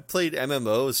 Yeah, I played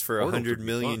MMOs for Portal 100 could be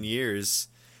million fun. years.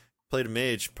 Played a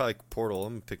mage. Probably portal.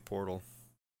 I'm gonna pick portal.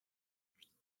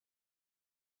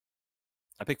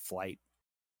 I pick flight.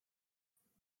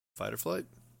 Fight or flight?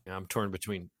 Yeah, I'm torn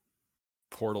between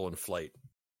portal and flight.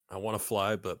 I want to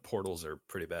fly, but portals are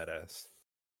pretty badass.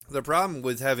 The problem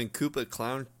with having Koopa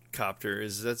Clown Copter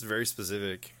is that's very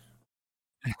specific.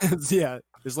 Yeah,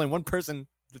 there's only one person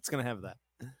that's gonna have that.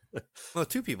 Well,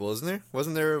 2 people, isn't there?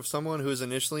 Wasn't there someone who was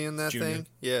initially in that Junior. thing?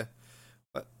 Yeah.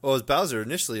 Well, it was Bowser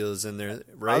initially was in there,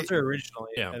 right? Bowser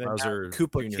originally, Yeah, and then Bowser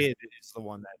Koopa Jr. Kid is the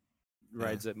one that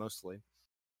rides it mostly.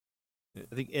 Yeah.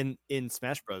 I think in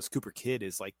Smash Bros, Cooper Kid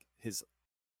is like his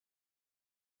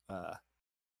part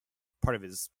of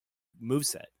his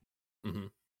moveset. Mm-hmm.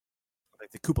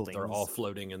 Like the Koopalings. They're all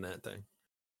floating in that thing.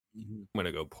 Mhm. I'm going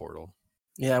to go portal.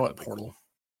 Yeah, I went That'd be portal.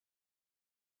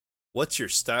 What's your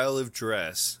style of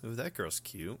dress? Ooh, that girl's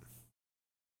cute.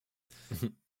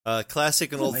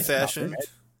 Classic and Ooh, old nice fashioned.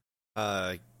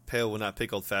 Pale will not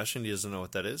pick old fashioned. He doesn't know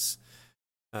what that is.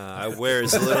 I wear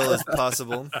as little as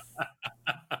possible.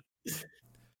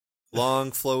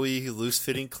 Long, flowy, loose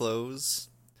fitting clothes.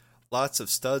 Lots of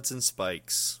studs and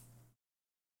spikes.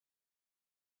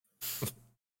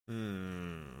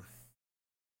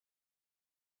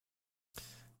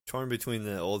 Torn between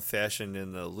the old-fashioned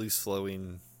and the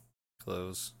loose-flowing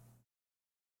clothes.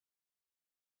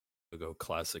 We'll go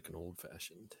classic and old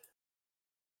fashioned.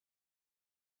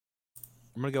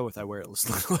 I'm gonna go with I wear it as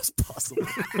little as possible.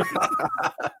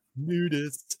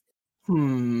 Nudist.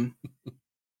 Long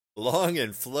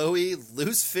and flowy,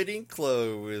 loose-fitting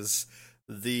clothes.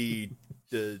 The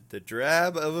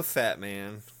drab of a fat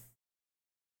man.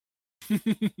 I'm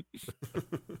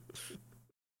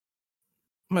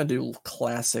gonna do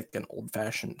classic and old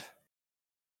fashioned.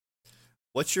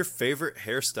 What's your favorite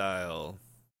hairstyle?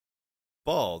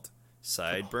 Bald,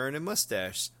 sideburn and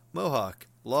mustache, mohawk,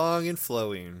 long and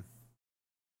flowing.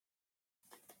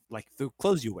 Like the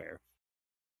clothes you wear.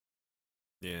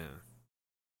 Yeah.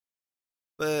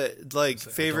 But like So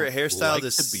I favorite don't hairstyle like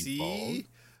to to be see, bald.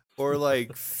 or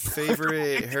like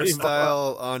favorite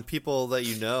hairstyle on people that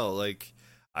you know. Like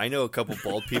I know a couple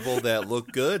bald people that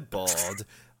look good bald.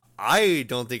 I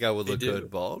don't think I would They look do. good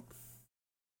bald.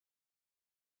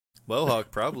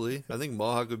 Mohawk probably. I think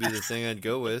mohawk would be the thing I'd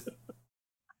go with.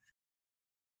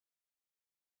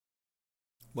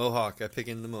 Mohawk. I pick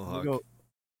in the I'm mohawk. gonna go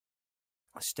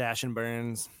stash and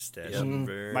burns. Stash Yep. and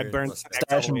burn. My burns. mustache.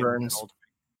 Stash and burns.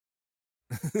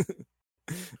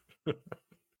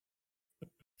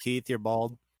 Keith, you're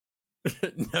bald.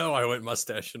 No, I went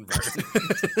mustache and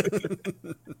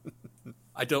burn.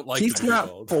 I don't like He's to be not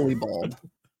bald. fully bald.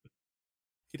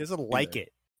 He doesn't like it.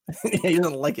 He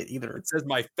doesn't like it either. It says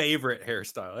my favorite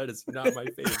hairstyle. That is not my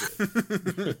favorite.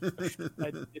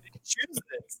 It didn't choose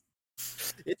this.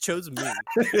 It chose me.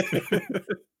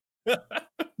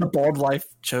 The bald life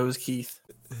chose Keith.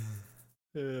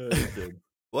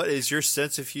 What is your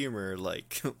sense of humor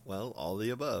like? Well, all the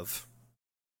above.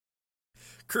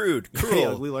 Crude, Yeah,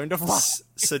 cruel, we learned to fly.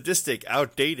 sadistic,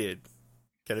 outdated.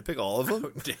 Can I pick all of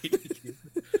them?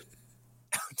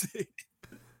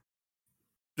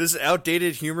 Does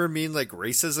outdated humor mean like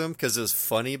racism because it was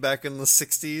funny back in the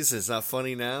 60s? It's not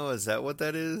funny now? Is that what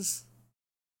that is?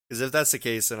 Because if that's the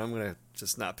case, then I'm going to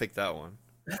just not pick that one.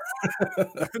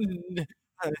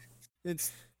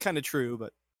 It's kind of true,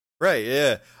 but Right,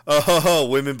 yeah. Oh,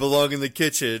 women belong in the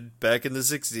kitchen back in the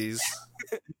 60s.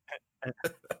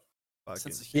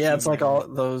 Fucking. Yeah, it's like all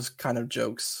those kind of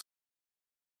jokes.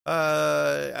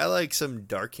 I like some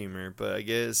dark humor, but I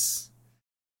guess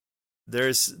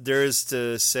there's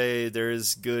to say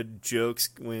there's good jokes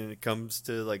when it comes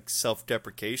to like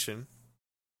self-deprecation.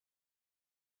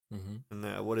 Mm-hmm. And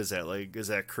that, what is that like? Is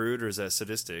that crude or is that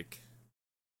sadistic?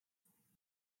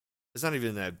 It's not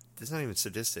even that. It's not even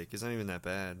sadistic. It's not even that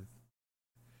bad.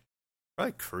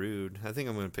 Probably crude. I think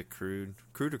I'm gonna pick crude.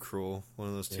 Crude or cruel? One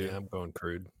of those two. Yeah, I'm going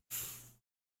crude.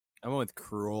 I went with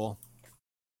cruel.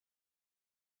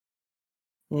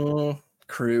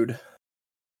 Crude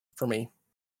for me.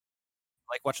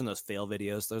 I like watching those fail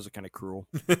videos. Those are kind of cruel.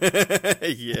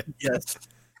 Yeah. Yes.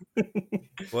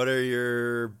 What are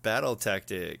your battle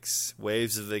tactics?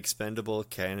 Waves of expendable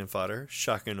cannon fodder,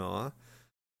 shock and awe,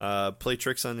 play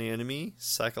tricks on the enemy,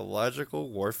 psychological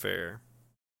warfare.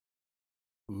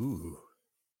 Ooh,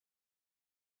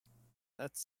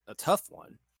 That's a tough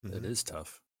one. it is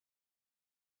tough.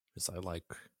 Because I like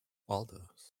all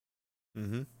those.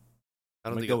 Mm-hmm. I I'm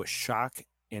don't gonna think go with shock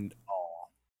and awe.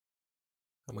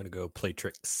 I'm going to go play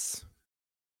tricks,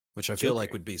 which I feel Okay.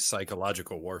 like would be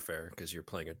psychological warfare because you're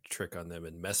playing a trick on them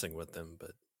and messing with them,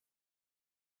 but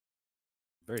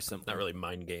Very simple. not really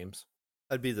mind games.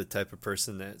 I'd be the type of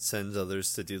person that sends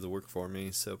others to do the work for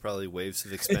me, so probably waves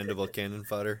of expendable cannon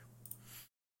fodder.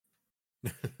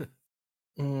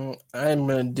 I'm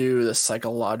gonna do the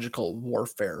psychological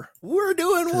warfare We're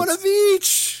doing one of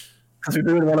each. because we're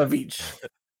doing one of each.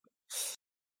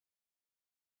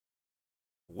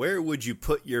 Where would you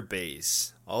put your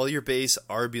base? All your base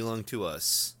are belong to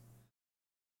us.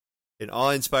 An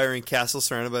awe-inspiring castle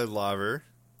surrounded by lava,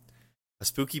 a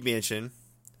spooky mansion,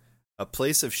 a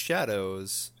place of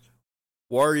shadows,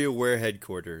 WarioWare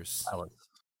headquarters. Balance.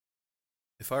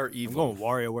 If I were I'm evil, going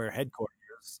WarioWare headquarters.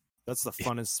 That's the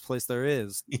funnest place there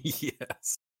is.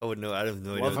 Yes. I would know. I have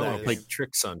no idea Love If what I that want to play is.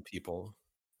 tricks on people,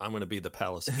 I'm going to be the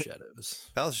Palace of Shadows.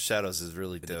 Palace of Shadows is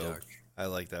really In the dope. dark. I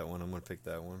like that one. I'm gonna pick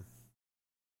that one.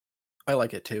 I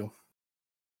like it too.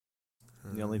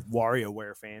 I'm the only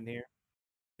WarioWare fan here.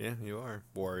 Yeah, you are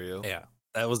Wario. Yeah,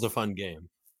 that was a fun game.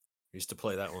 I used to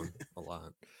play that one a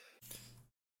lot.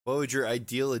 What would your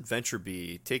ideal adventure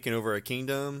be? Taking over a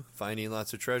kingdom, finding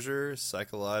lots of treasure,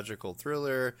 psychological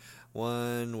thriller,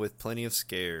 one with plenty of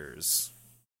scares.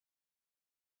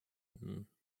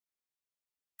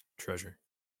 Treasure,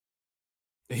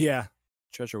 Yeah,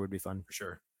 treasure would be fun. for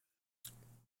sure.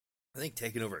 I think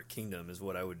taking over a kingdom is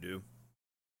what I would do.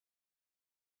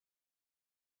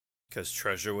 Because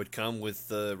treasure would come with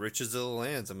the riches of the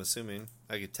lands, I'm assuming.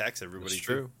 I could tax everybody. That's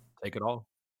true. Take it all.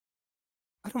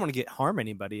 I don't want to harm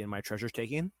anybody in my treasure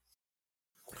taking.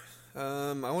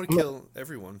 I want to kill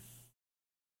everyone.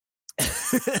 I'm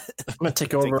gonna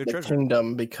take over the treasure.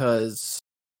 kingdom because,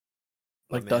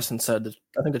 like man. Dustin said,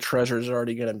 I think the treasure is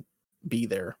already gonna be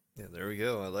there. Yeah, there we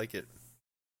go. I like it.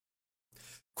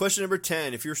 Question number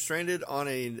 10. If you're stranded on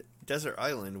a desert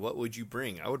island, what would you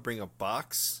bring? I would bring a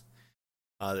box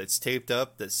that's taped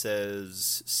up that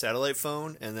says satellite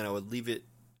phone, and then I would leave it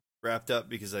wrapped up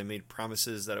because I made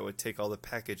promises that I would take all the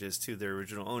packages to their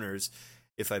original owners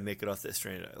if I make it off this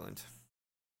stranded island.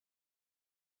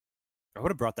 I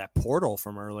would have brought that portal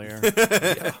from earlier.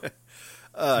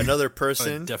 Another I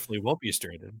person, definitely won't be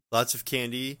stranded. lots of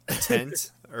candy, a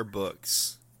tent, or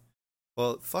books.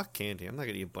 Well, fuck candy. I'm not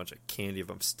gonna eat a bunch of candy if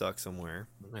I'm stuck somewhere.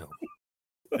 No,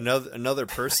 Another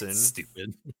person.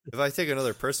 stupid. If I take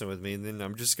another person with me, then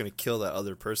I'm just gonna kill that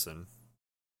other person.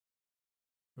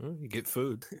 Well, you get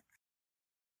food.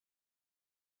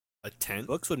 A tent,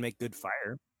 Books would make good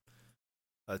fire.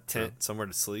 a tent, somewhere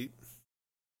to sleep.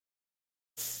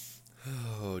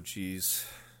 Oh, jeez.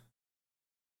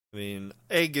 I mean,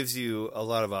 A gives you a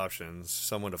lot of options: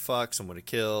 someone to fuck, someone to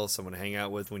kill, someone to hang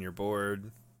out with when you're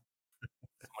bored,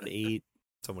 Someone to eat.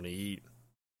 someone to eat.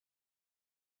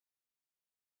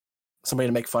 Somebody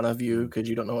to make fun of you because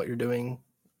you don't know what you're doing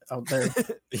out there.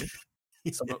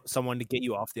 Someone to get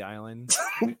you off the island.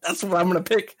 That's what I'm gonna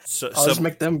pick. So, I'll just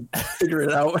make them figure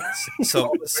it out.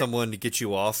 someone to get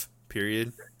you off.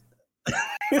 Period.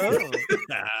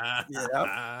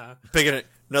 Yeah. Picking it.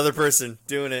 Another person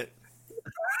doing it.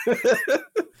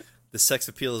 The sex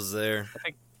appeal is there.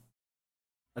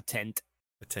 A tent.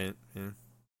 A tent, yeah.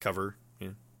 Cover, yeah.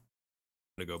 I'm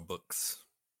gonna go books.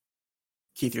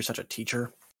 Keith, you're such a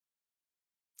teacher.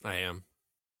 I am.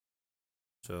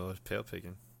 So it's pale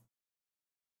picking.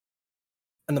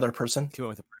 Another person, He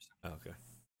went with a person. Oh, okay.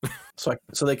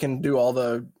 so they can do all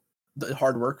the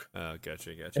hard work Oh,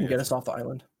 gotcha. and get us off the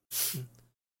island.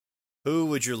 Who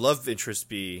would your love interest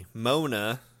be?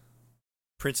 Mona,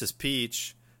 Princess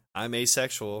Peach. I'm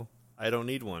asexual. I don't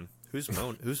need one. Who's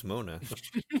Mona? Who's Mona?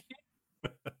 I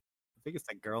think it's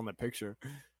that girl in the picture.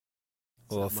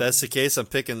 Well, if that's the case, I'm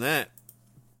picking that.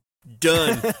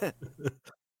 Done.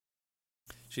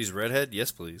 She's redhead.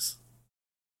 Yes, please.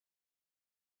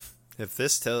 If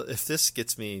this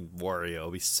gets me Wario,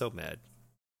 I'll be so mad.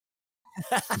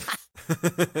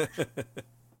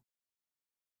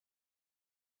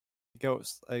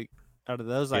 Goes like out of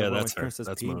those, I went that's with her. Princess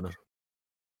That's Peach. Mona.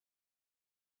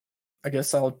 I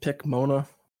guess I'll pick Mona.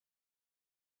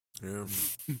 Yeah.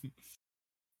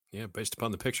 Yeah, based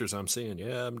upon the pictures I'm seeing,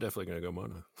 yeah, I'm definitely gonna go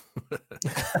Mona.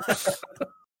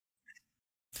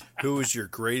 Who is your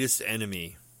greatest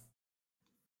enemy?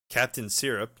 Captain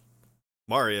Syrup,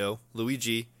 Mario,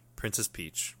 Luigi, Princess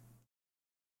Peach.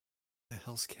 The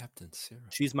hell's Captain Syrup?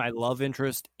 She's my love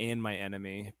interest and my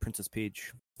enemy, Princess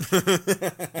Peach.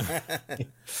 I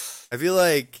feel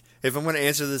like if I'm going to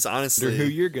answer this honestly, Who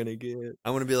you're gonna get?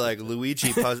 I'm going to be like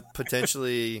Luigi.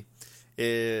 Potentially,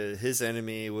 his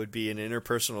enemy would be an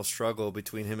interpersonal struggle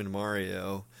between him and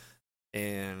Mario,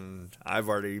 and I've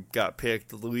already got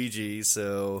picked Luigi,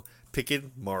 so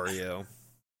picking Mario.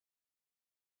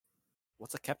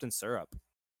 What's a Captain Syrup?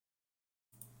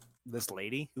 This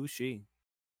lady? Who's she?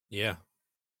 Yeah,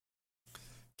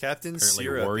 Captain Apparently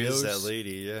Syrup is that Wario's.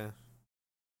 lady, yeah.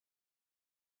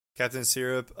 Captain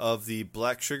Syrup of the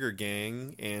Black Sugar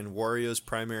Gang and Wario's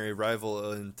primary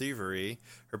rival in thievery.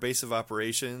 Her base of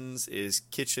operations is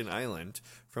Kitchen Island,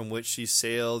 from which she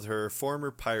sailed her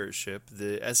former pirate ship,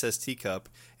 the SS Teacup,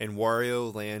 and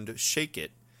Wario Land Shake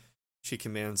It. She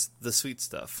commands the sweet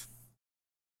stuff.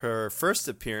 Her first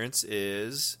appearance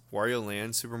is Wario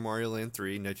Land, Super Mario Land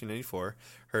 3, 1994.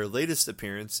 Her latest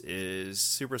appearance is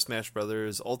Super Smash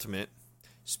Bros. Ultimate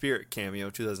Spirit Cameo,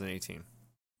 2018.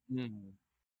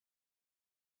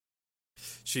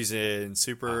 She's in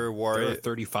Super there are Wario,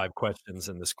 35 questions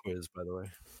in this quiz, by the way.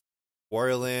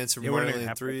 Wario Land, Super You wouldn't Mario even Land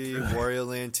have to 3, go through. Wario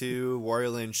Land 2,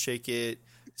 Wario Land Shake It,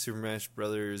 Super Smash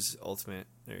Bros. Ultimate.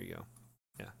 There you go.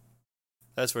 Yeah,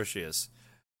 that's where she is.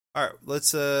 All right,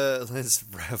 let's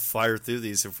fire through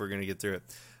these if we're gonna get through it.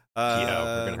 Yeah,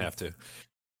 we're gonna have to.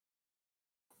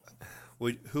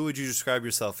 Who would you describe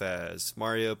yourself as?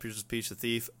 Mario, Princess Peach, the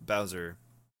Thief, Bowser.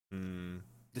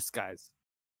 Disguise.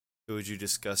 Who would you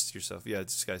discuss yourself? Yeah,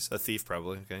 disguise. A thief,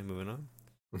 probably. Okay, moving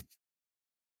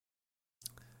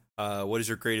on. What is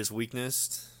your greatest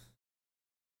weakness?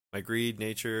 My greed,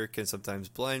 nature can sometimes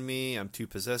blind me. I'm too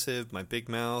possessive. My big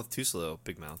mouth, too slow.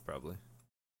 Big mouth, probably.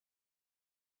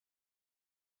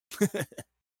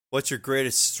 What's your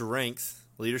greatest strength?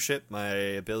 Leadership, my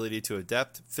ability to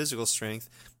adapt. Physical strength,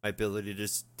 my ability to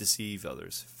deceive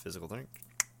others. Physical strength.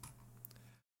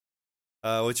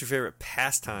 What's your favorite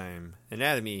pastime?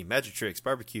 Anatomy, magic tricks,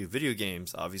 barbecue, video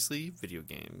games. Obviously, video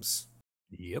games.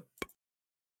 Yep.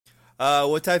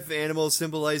 What type of animal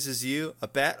symbolizes you? A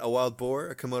bat, a wild boar,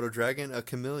 a Komodo dragon, a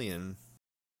chameleon.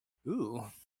 Ooh.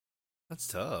 That's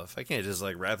tough. I can't just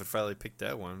like rapid fire pick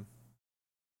that one.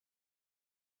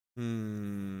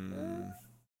 I'm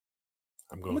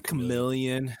I'm going a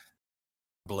chameleon. I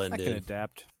Blend can in.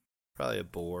 adapt. Probably a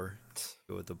boar.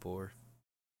 Go with the boar.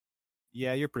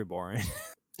 Yeah, you're pretty boring.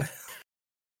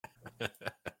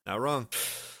 Not wrong.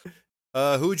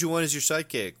 Who would you want as your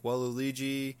sidekick?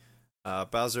 Waluigi,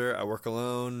 Bowser, I work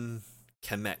alone,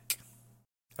 Kamek.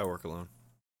 I work alone.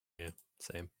 Yeah,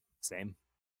 same. Same.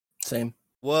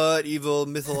 What evil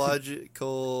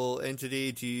mythological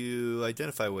entity do you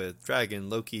identify with? Dragon,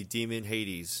 Loki, demon,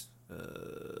 Hades.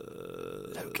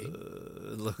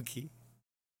 Loki.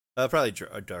 Probably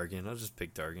Dargan. I'll just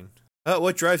pick Dargan.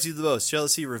 What drives you the most?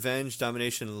 Jealousy, revenge,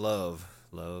 domination, love.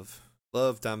 Love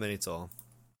dominates all.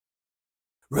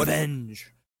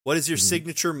 Revenge. What is your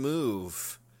signature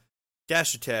move?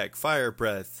 Dash attack, fire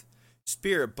breath,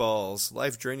 spirit balls,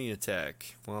 life draining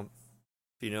attack. Well,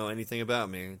 if you know anything about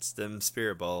me, it's them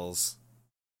spirit balls.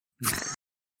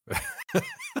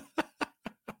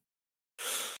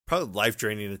 Probably life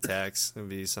draining attacks would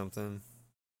be something.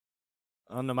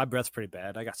 Oh no, my breath's pretty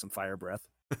bad. I got some fire breath.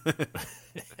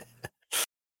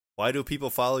 Why do people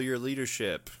follow your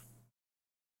leadership?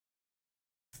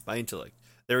 My intellect.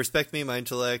 They respect me, my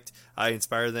intellect. I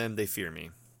inspire them, they fear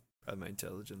me. Probably my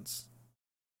intelligence.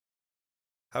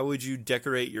 How would you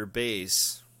decorate your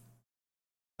base?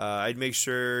 I'd make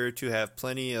sure to have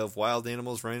plenty of wild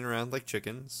animals running around like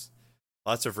chickens.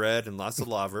 Lots of red and lots of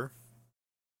lava.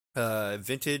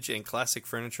 Vintage and classic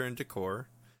furniture and decor.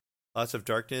 Lots of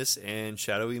darkness and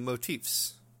shadowy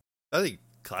motifs. I think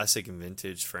classic and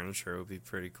vintage furniture would be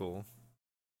pretty cool.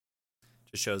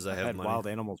 Just shows I have had money. wild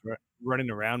animals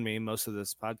running around me most of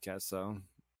this podcast, so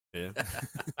Yeah.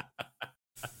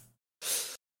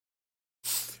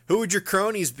 Who would your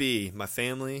cronies be? My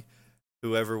family,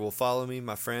 whoever will follow me,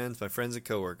 my friends and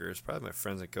coworkers. Probably my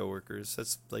friends and coworkers.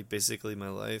 That's like basically my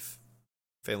life.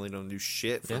 Family don't do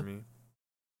shit for me.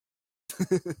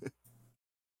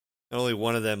 And only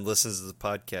one of them listens to the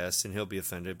podcast, and he'll be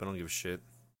offended, but I don't give a shit.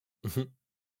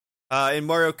 In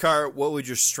Mario Kart, what would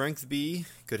your strength be?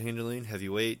 Good handling, heavy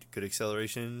weight, good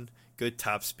acceleration, good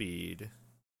top speed.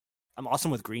 I'm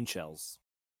awesome with green shells.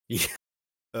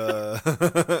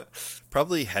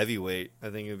 Probably heavyweight. I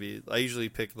think it'd be. I usually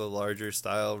pick the larger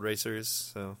style racers.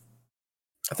 So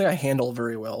I think I handle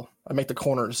very well. I make the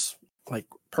corners like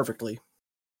perfectly.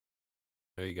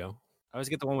 There you go. I always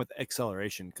get the one with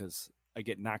acceleration because I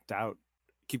get knocked out,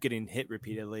 keep getting hit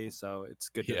repeatedly, so it's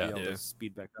good to be able to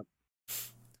speed back up.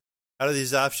 Out of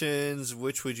these options,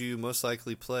 which would you most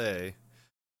likely play?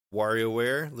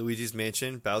 WarioWare, Luigi's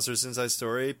Mansion, Bowser's Inside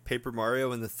Story, Paper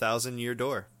Mario, and the 1,000-Year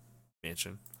Door.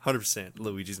 Mansion. 100%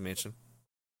 Luigi's Mansion.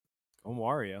 Oh,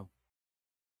 Wario.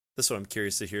 That's what I'm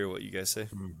curious to hear what you guys say.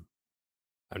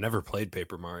 I've never played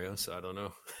Paper Mario, so I don't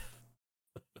know.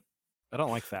 I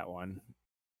don't like that one.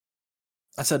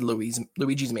 I said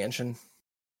Luigi's Mansion.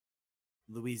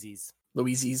 Louisiana's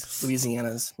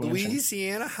Mansion.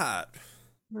 Louisiana hot.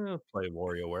 I'll play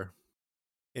WarioWare.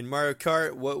 In Mario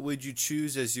Kart, what would you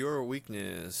choose as your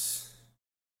weakness?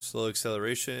 Slow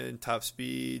acceleration, top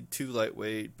speed, too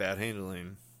lightweight, bad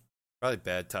handling. Probably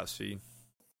bad top speed.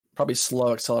 Probably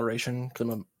slow acceleration because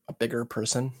I'm a bigger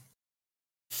person.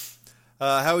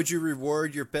 How would you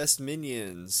reward your best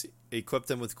minions? Equip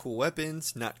them with cool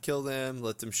weapons, not kill them,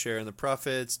 let them share in the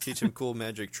profits, teach them cool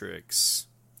magic tricks.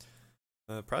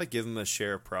 Probably give them a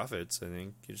share of profits, I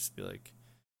think. You just be like,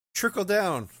 trickle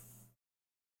down.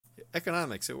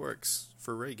 Economics, it works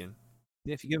for Reagan.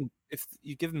 Yeah, if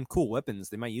you give them cool weapons,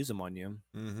 they might use them on you.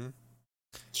 Mm-hmm.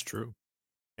 It's true.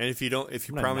 And if you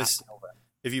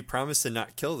promise to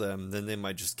not kill them, then they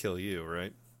might just kill you,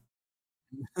 right?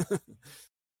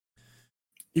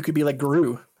 You could be like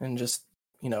Guru and just,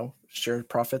 share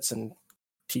profits and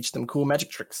teach them cool magic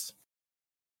tricks.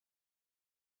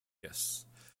 Yes.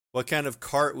 What kind of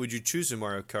cart would you choose in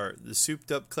Mario Kart? The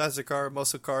souped up classic car,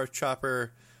 muscle car,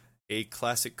 chopper, a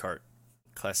classic cart.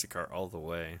 Classic cart all the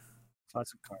way.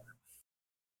 Classic car.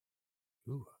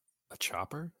 Ooh, a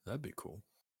chopper? That'd be cool.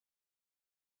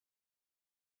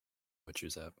 I'd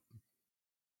choose that.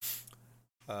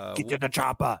 Get to the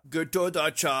chopper. Get to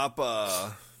the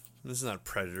chopper. This is not a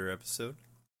Predator episode.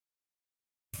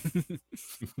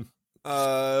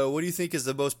 What do you think is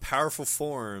the most powerful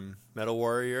form? Metal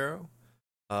Warrior,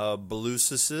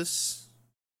 Belusis,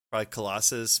 probably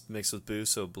Colossus mixed with Boo,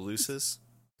 so Belusis.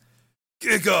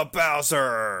 Giga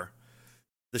Bowser,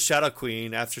 the Shadow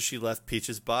Queen after she left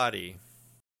Peach's body.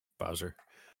 Bowser.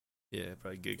 Yeah,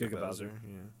 probably Giga Giga Bowser. Bowser.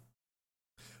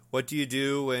 Yeah. What do you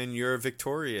do when you're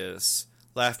victorious?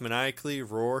 Laugh maniacally,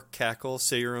 roar, cackle,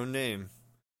 say your own name.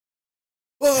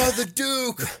 Oh, the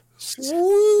Duke!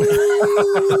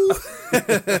 Woo!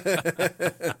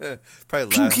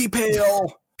 Probably laugh. Pukey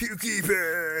Pale. Pukey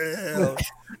Pale.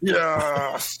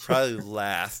 Yeah. Probably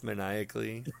laugh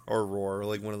maniacally or roar,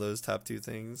 like one of those top two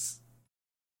things.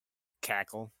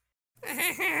 Cackle.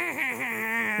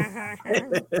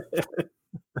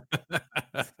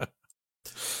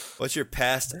 What's your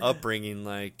past upbringing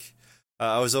like?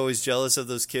 I was always jealous of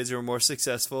those kids who were more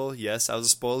successful. Yes, I was a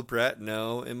spoiled brat.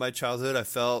 No. In my childhood, I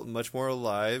felt much more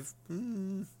alive.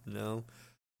 No.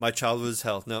 My childhood was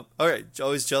hell. No. All right.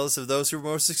 Always jealous of those who were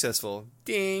more successful.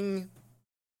 Ding.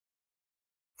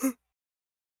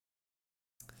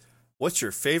 What's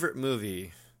your favorite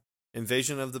movie?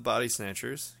 Invasion of the Body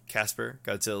Snatchers, Casper,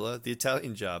 Godzilla, The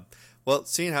Italian Job. Well,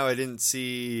 seeing how I didn't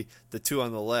see the two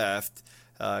on the left,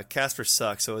 Casper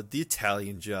sucks, so The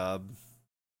Italian Job.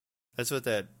 That's what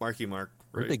that marky mark.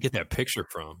 Where'd they get that picture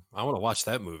from? I want to watch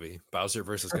that movie, Bowser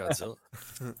versus Godzilla.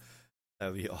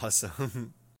 That'd be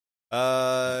awesome.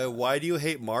 Why do you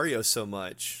hate Mario so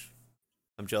much?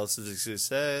 I'm jealous of his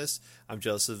success. I'm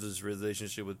jealous of his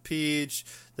relationship with Peach.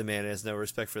 The man has no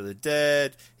respect for the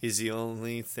dead. He's the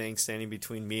only thing standing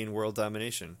between me and world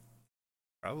domination.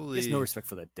 Probably. There's no respect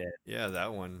for the dead. Yeah,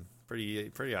 that one.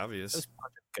 Pretty obvious. Those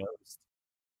fucking ghosts.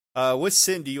 What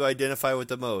sin do you identify with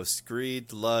the most?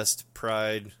 Greed, lust,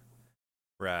 pride,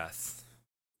 wrath.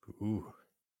 Ooh.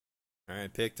 All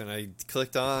right, picked and I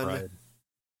clicked on. Pride.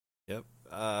 Yep.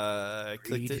 I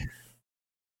clicked Greed. it.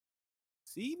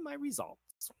 See my results.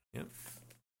 Yep.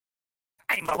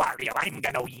 I'm a Wario. I'm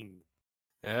gonna win.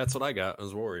 Yeah, that's what I got. It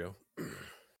was Wario.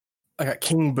 I got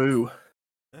King Boo.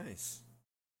 Nice.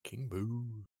 King Boo.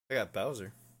 I got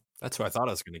Bowser. That's who I thought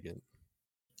I was going to get.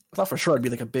 I thought for sure it'd be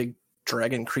like a big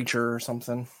dragon creature or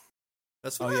something.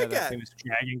 That's Oh what yeah, I that got. famous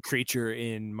dragon creature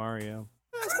in Mario.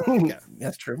 That's what I got.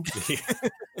 That's true.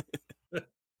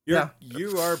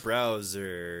 You are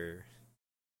Browser.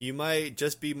 You might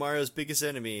just be Mario's biggest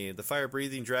enemy. The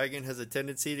fire-breathing dragon has a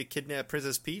tendency to kidnap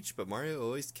Princess Peach, but Mario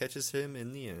always catches him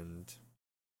in the end.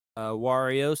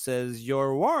 Wario says,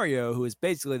 "You're Wario, who is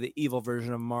basically the evil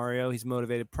version of Mario. He's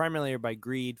motivated primarily by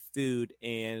greed, food,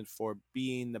 and for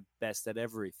being the best at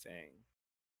everything."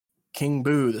 King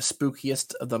Boo, the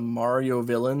spookiest of the Mario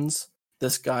villains.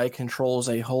 This guy controls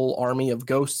a whole army of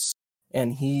ghosts,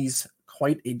 and he's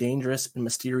quite a dangerous and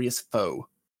mysterious foe.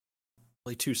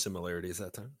 Only two similarities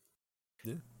that time.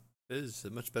 It is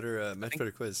a much better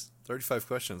quiz. 35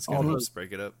 questions. All Let's those-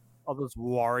 break it up. All those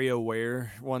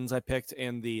WarioWare ones I picked,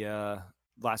 and the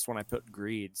last one I put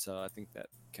greed, so I think that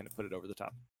kind of put it over the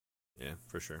top. Yeah,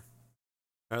 for sure.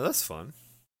 All right, that's fun. It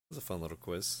was a fun little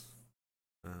quiz.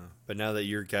 But now that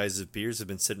your guys' beers have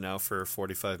been sitting out for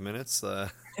 45 minutes,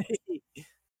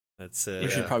 that's You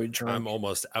should probably drink. I'm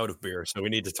almost out of beer, so we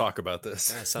need to talk about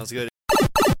this. yeah, sounds good.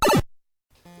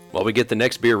 While we get the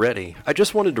next beer ready, I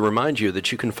just wanted to remind you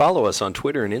that you can follow us on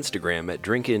Twitter and Instagram at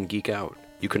DrinkInGeekOut.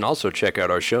 You can also check out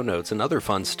our show notes and other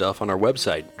fun stuff on our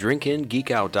website,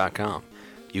 drinkingeekout.com.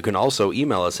 You can also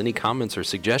email us any comments or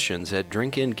suggestions at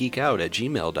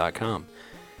drinkingeekout@gmail.com.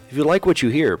 If you like what you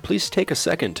hear, please take a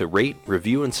second to rate,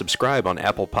 review, and subscribe on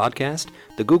Apple Podcast,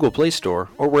 the Google Play Store,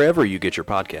 or wherever you get your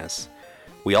podcasts.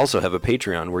 We also have a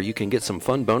Patreon where you can get some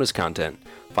fun bonus content.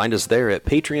 Find us there at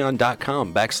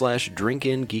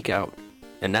patreon.com/drinkingeekout.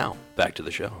 And now, back to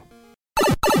the show.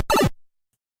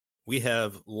 We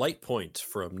have Light Point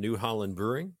from New Holland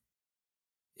Brewing.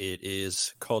 It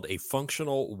is called a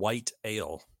functional white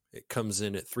ale. It comes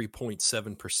in at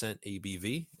 3.7%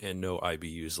 ABV and no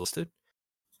IBUs listed.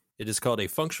 It is called a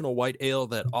functional white ale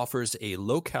that offers a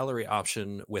low-calorie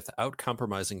option without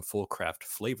compromising full craft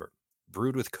flavor.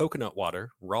 Brewed with coconut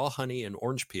water, raw honey, and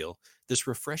orange peel, this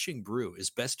refreshing brew is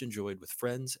best enjoyed with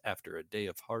friends after a day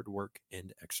of hard work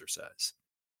and exercise.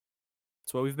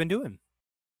 That's what we've been doing.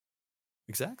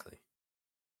 Exactly.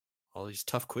 All these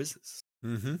tough quizzes.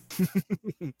 Mm-hmm.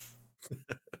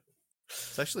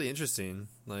 It's actually interesting.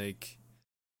 Like,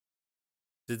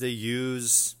 did they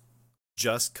use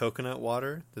just coconut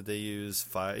water? Did they use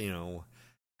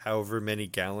however many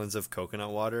gallons of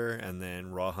coconut water and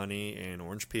then raw honey and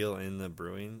orange peel in the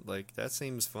brewing? Like, that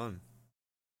seems fun.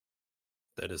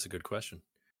 That is a good question.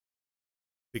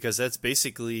 Because that's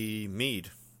basically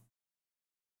mead.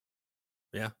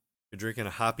 Yeah. You're drinking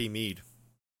a hoppy mead.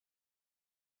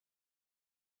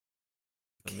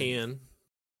 Can,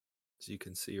 as you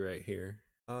can see right here.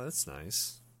 Oh, that's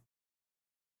nice.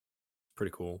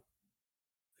 Pretty cool.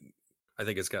 I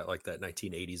think it's got like that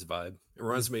 1980s vibe. It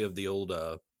reminds me of the old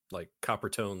like copper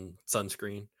tone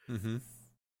sunscreen. Mm-hmm.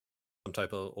 Some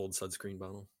type of old sunscreen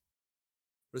bottle.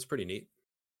 But it's pretty neat.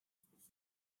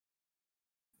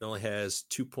 It only has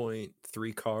 2.3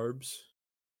 carbs.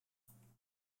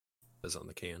 As on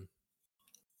the can.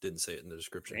 Didn't say it in the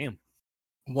description. Damn.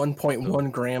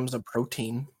 1.1 grams of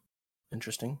protein.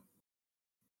 Interesting.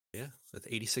 Yeah, with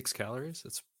 86 calories.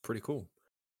 That's pretty cool.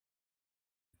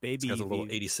 Baby It's got a little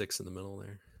V. 86 in the middle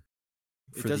there.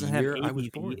 It For doesn't the have year I was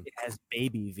ABV. born. It has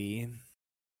baby V.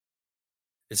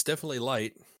 It's definitely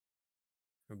light.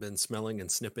 I've been smelling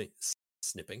and sniffing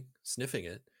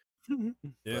it.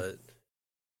 Yeah. But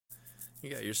You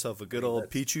got yourself a good I mean, old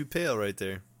that's- Pichu Pale right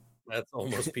there. that's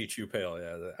almost Pichu Pale.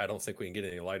 Yeah, I don't think we can get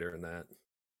any lighter than that.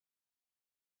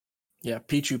 Yeah,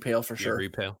 Pichu Pale for You sure. agree,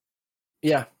 Pale?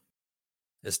 Yeah.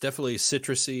 It's definitely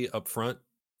citrusy up front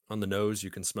on the nose.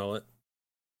 You can smell it.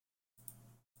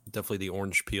 Definitely the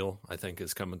orange peel, I think,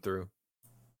 is coming through.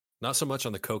 Not so much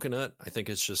on the coconut. I think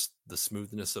it's just the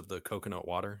smoothness of the coconut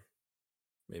water.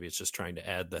 Maybe it's just trying to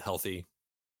add the healthy.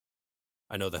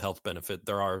 I know the health benefit.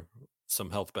 There are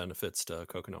some health benefits to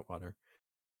coconut water.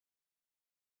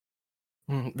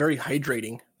 Very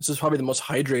hydrating. This is probably the most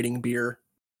hydrating beer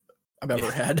I've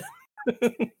ever had.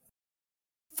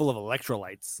 Full of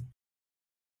electrolytes.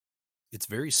 It's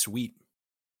very sweet.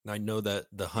 And I know that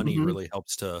the honey Mhm. really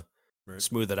helps to Right.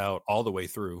 smooth it out all the way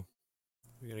through.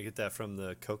 You're gonna get that from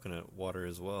the coconut water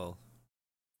as well.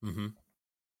 Mm-hmm.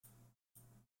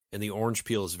 And the orange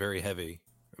peel is very heavy.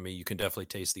 I mean, you can definitely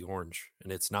taste the orange,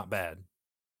 and it's not bad.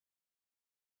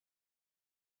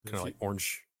 Kind of like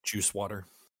orange juice water.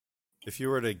 If you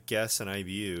were to guess an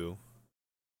IBU,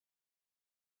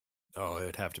 Oh, it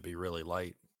would have to be really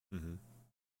light. mm-hmm.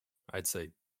 I'd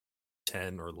say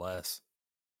 10 or less.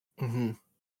 hmm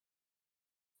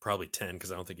Probably 10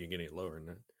 because I don't think you can get any lower than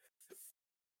that.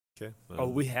 Okay. Oh,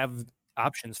 we have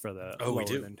options for the Oh, we lower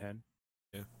do. than 10.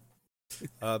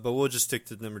 But we'll just stick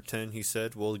to number 10, he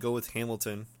said. We'll go with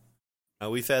Hamilton.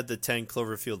 We've had the 10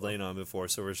 Cloverfield Lane on before,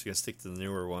 so we're just going to stick to the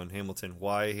newer one, Hamilton.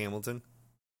 Why Hamilton?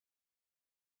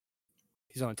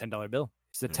 He's on a $10 bill.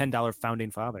 He's a Hmm. $10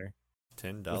 founding father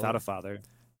 $10. without a father.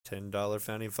 $10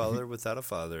 founding father without a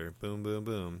father. Boom, boom,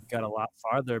 boom. Got a lot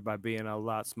farther by being a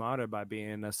lot smarter by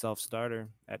being a self-starter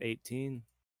at 18.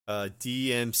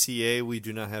 DMCA, we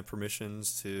do not have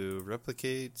permissions to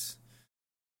replicate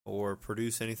or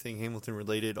produce anything Hamilton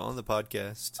related on the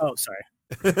podcast. Oh, sorry.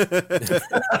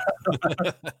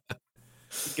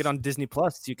 Get on Disney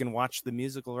Plus. You can watch the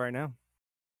musical right now.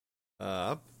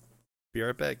 I'll be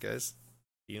right back, guys.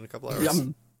 See you in a couple hours. Yeah,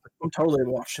 I'm totally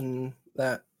watching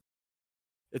that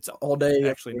It's all day.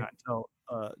 actually not until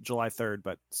July 3rd,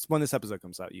 but when this episode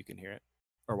comes out, you can hear it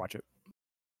or watch it.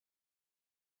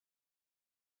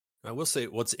 I will say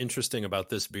what's interesting about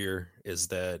this beer is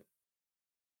that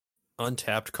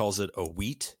Untapped calls it a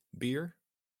wheat beer,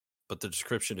 but the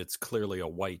description, it's clearly a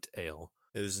white ale.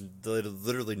 There's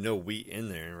literally no wheat in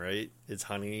there, right? It's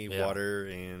honey, Yeah. water,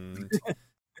 and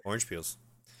orange peels.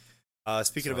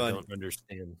 Speaking So I of don't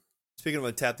understand. Speaking of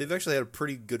Untapped, they've actually had a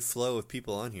pretty good flow of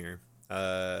people on here.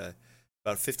 About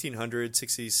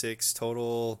 1,566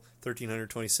 total,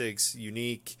 1,326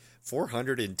 unique,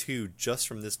 402 just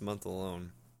from this month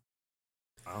alone.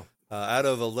 Wow. Out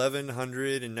of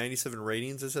 1,197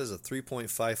 ratings, it says a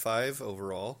 3.55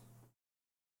 overall.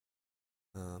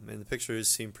 And the pictures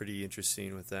seem pretty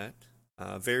interesting with that.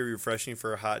 Very refreshing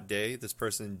for a hot day. This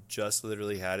person just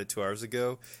literally had it 2 hours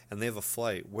ago, and they have a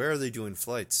flight. Where are they doing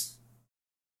flights?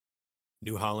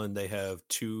 New Holland, they have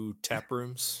 2 tap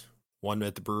rooms, one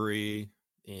at the brewery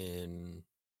in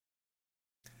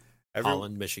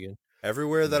Holland, Michigan.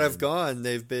 Everywhere that I've Mm. gone,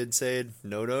 they've been saying,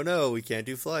 no, we can't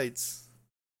do flights.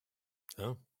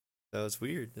 Oh, So it's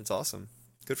weird. It's awesome.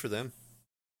 Good for them.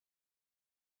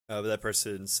 But that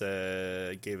person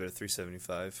gave it a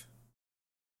 375.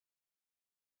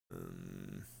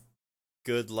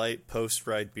 Good light post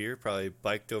ride beer. Probably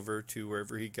biked over to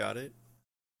wherever he got it.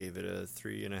 Gave it a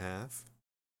 3.5.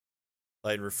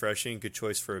 Light and refreshing. Good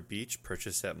choice for a beach.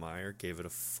 Purchased at Meyer. Gave it a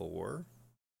 4.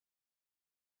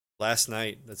 Last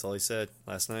night. That's all he said.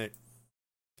 Last night.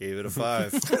 Gave it a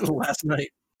 5. last night.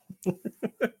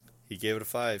 He gave it a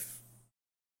 5.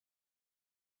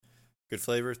 Good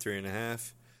flavor,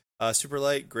 3.5. Super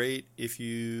light, great if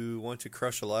you want to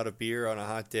crush a lot of beer on a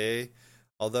hot day.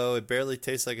 Although it barely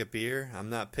tastes like a beer, I'm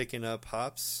not picking up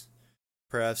hops.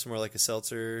 Perhaps more like a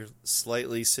seltzer,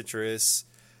 slightly citrus.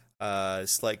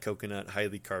 Slight coconut,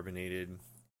 highly carbonated.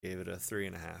 Gave it a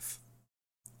 3.5.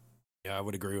 Yeah, I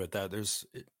would agree with that.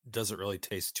 It doesn't really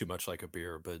taste too much like a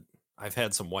beer, but I've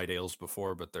had some white ales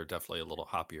before, but they're definitely a little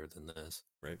hoppier than this.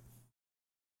 Right.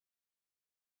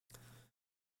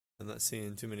 I'm not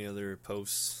seeing too many other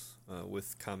posts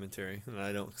with commentary, and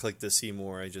I don't click to see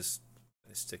more. I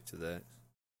stick to that.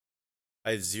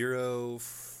 I have 0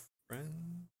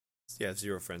 friends. Yeah, I have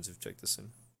 0 friends who've checked this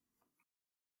in.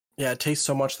 Yeah, it tastes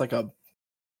so much like a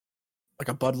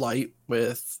Bud Light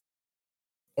with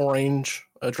orange,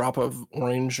 a drop of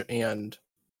orange, and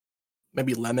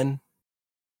maybe lemon.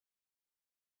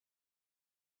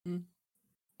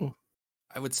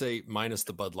 I would say minus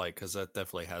the Bud Light because that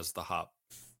definitely has the hop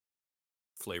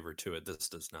flavor to it. This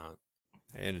does not.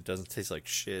 And it doesn't taste like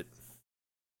shit.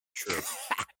 Sure.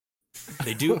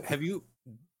 They do.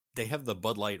 They have the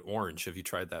Bud Light orange. Have you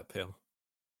tried that, Pale?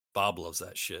 Bob loves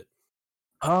that shit.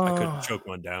 I couldn't choke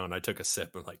one down. I took a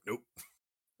sip and like, nope.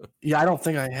 Yeah, I don't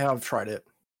think I have tried it.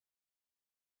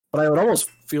 But I would almost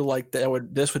feel like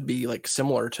this would be like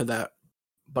similar to that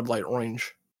Bud Light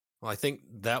orange. Well, I think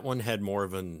that one had more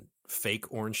of a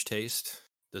fake orange taste.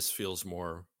 This feels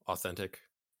more authentic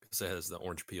because it has the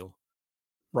orange peel.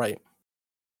 Right.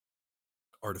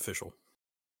 Artificial.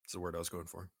 That's the word I was going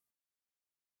for.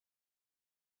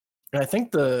 And I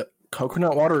think the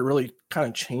coconut water really kind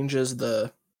of changes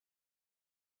the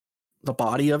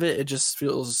body of it. It just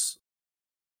feels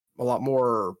a lot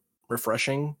more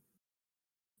refreshing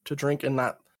to drink, and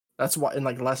that's why, and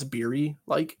like less beery.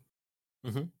 Like,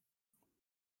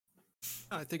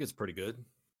 I think it's pretty good.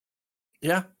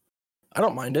 Yeah, I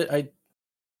don't mind it.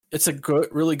 It's a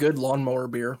really good lawnmower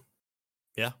beer.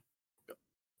 Yeah,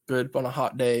 good on a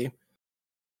hot day,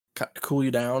 cool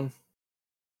you down.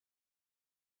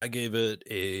 I gave it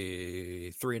a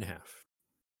 3.5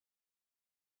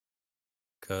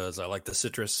 because I like the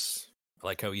citrus. I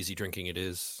like how easy drinking it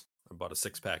is. I bought a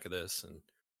 6-pack of this, and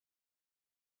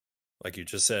like you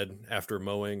just said, after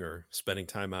mowing or spending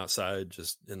time outside,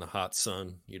 just in the hot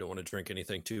sun, you don't want to drink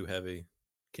anything too heavy.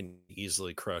 Can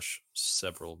easily crush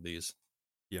several of these.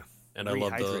 Yeah, and I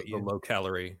love the low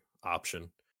calorie option,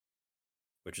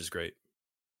 which is great.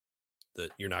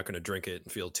 That you're not going to drink it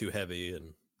and feel too heavy,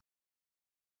 and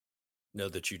know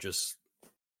that you just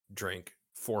drank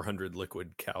 400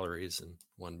 liquid calories in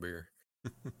one beer.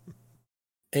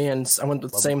 And I went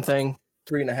with the same thing,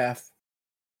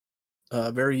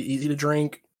 3.5. Very easy to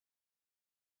drink.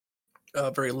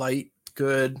 Very light,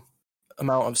 good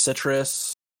amount of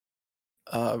citrus.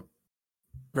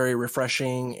 Very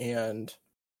refreshing and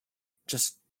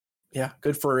just,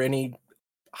 good for any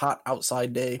hot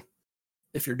outside day.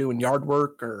 If you're doing yard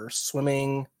work or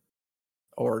swimming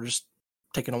or just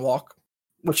taking a walk,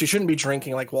 which you shouldn't be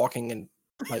drinking like walking in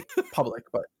like public,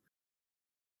 but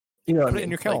you know, put it in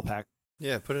your camel pack.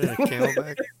 Yeah, put it in a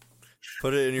camelback.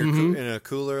 Put it in your in a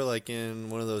cooler, like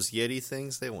in one of those Yeti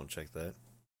things. They won't check that.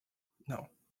 No.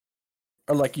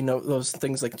 Or like, those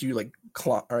things like you like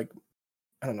or like,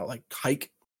 I don't know, like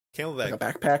hike. Camelback. Like a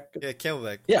backpack. Yeah,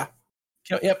 camelback. Yeah.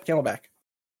 Yep, camelback.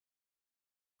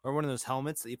 Or one of those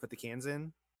helmets that you put the cans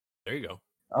in. There you go.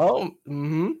 Oh,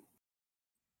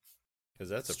 Because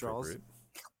that's Straws. appropriate.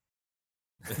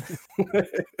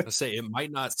 I say it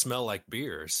might not smell like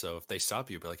beer, so if they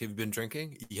stop you, be like, "Have you been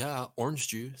drinking?" Yeah, orange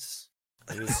juice.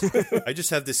 I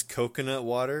just have this coconut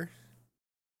water.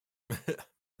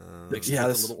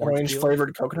 This orange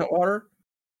flavored coconut water.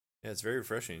 Yeah, it's very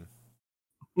refreshing.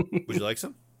 Would you like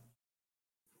some?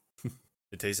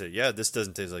 It tastes like, this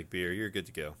doesn't taste like beer. You're good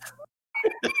to go.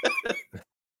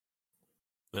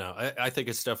 No, I think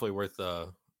it's definitely worth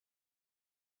a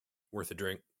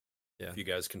drink. Yeah, if you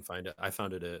guys can find it. I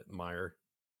found it at Meijer.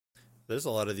 There's a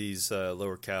lot of these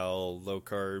lower cal, low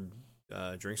carb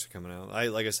drinks are coming out.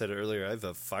 Like I said earlier, I have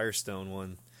a Firestone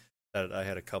one that I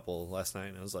had a couple last night,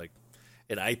 and it was like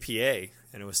an IPA,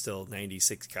 and it was still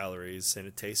 96 calories, and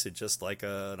it tasted just like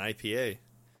an IPA.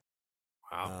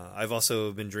 Wow. I've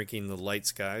also been drinking the Light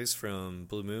Skies from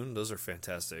Blue Moon. Those are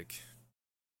fantastic.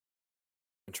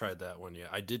 I tried that one, yeah.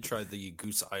 I did try the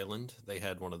Goose Island. They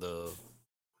had one of the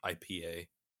IPA,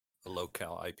 a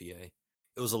low-cal IPA.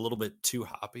 It was a little bit too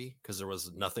hoppy because there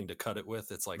was nothing to cut it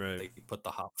with. It's like they put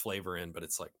the hop flavor in, but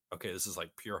it's like, okay, this is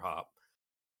like pure hop.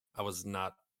 I was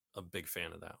not a big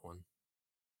fan of that one.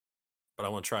 But I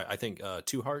want to try, I think,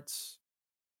 Two Hearts.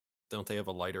 Don't they have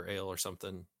a lighter ale or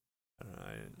something? I don't know.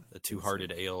 A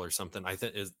Two-Hearted Ale or something. I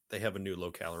think they have a new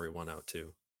low-calorie one out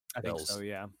too. I think so,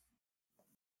 yeah.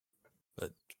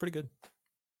 But it's pretty good.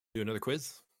 Do another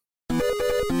quiz?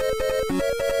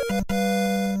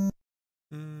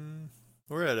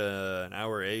 We're at an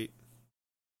hour 8.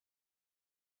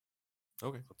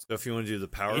 Okay. So if you want to do the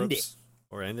power End ups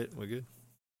or end it, we're good.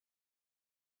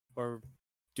 Or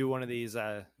do one of these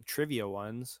trivia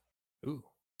ones. Ooh.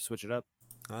 Switch it up.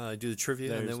 Do the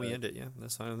trivia and then There's we a- end it. Yeah,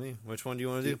 that's fine with me. Which one do you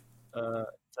want to do?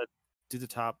 Do the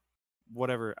top,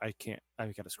 whatever. I can't. I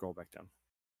got to scroll back down.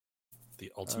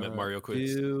 The ultimate Mario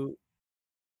quiz.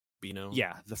 Beano.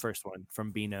 Yeah, the first one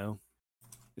from Beano.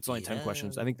 It's only 10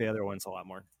 questions. I think the other one's a lot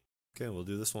more. Okay, we'll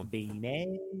do this one. Beano.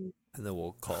 And then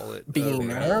we'll call it.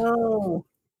 Beano.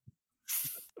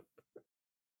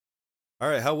 All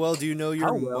right, how well do you know your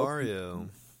How well- Mario?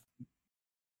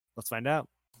 Let's find out.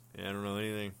 Yeah, I don't know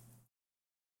anything.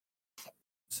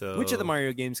 So Which of the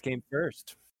Mario games came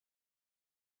first?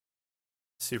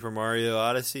 Super Mario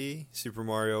Odyssey, Super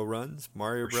Mario Runs,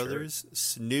 Mario For sure.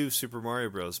 Brothers, new Super Mario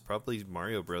Bros. Probably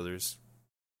Mario Brothers.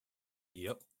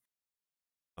 Yep.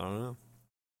 I don't know.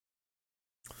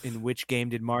 In which game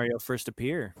did Mario first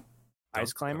appear? Donkey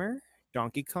Ice Climber,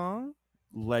 Donkey Kong,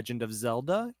 Legend of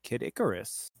Zelda, Kid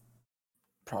Icarus.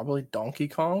 Probably Donkey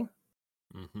Kong.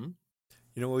 Mm-hmm.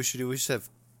 You know what we should do? We should have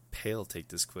Pale take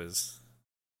this quiz.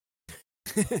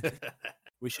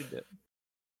 We should do.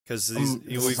 Because this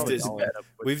is probably all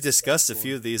we've discussed a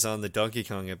few of these on the Donkey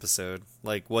Kong episode.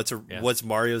 Like, what's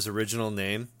Mario's original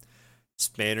name?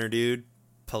 Spanner Dude,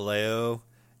 Paleo,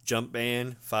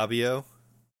 Jumpman, Fabio.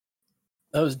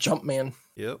 That was Jumpman.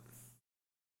 Yep.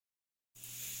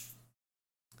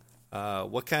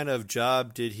 What kind of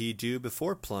job did he do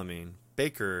before plumbing?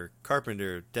 Baker,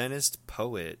 carpenter, dentist,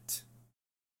 poet.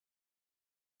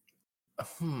 I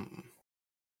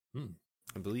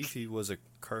believe he was a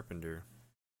carpenter,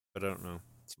 but I don't know.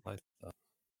 That's what I thought.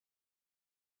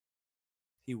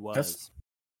 He was.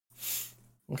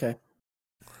 Okay.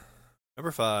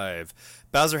 Number 5.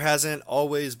 Bowser hasn't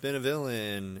always been a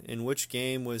villain. In which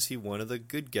game was he one of the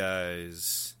good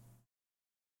guys?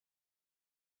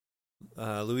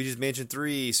 Luigi's Mansion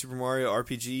 3, Super Mario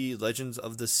RPG, Legends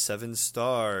of the Seven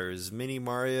Stars, Mini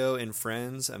Mario and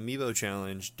Friends Amiibo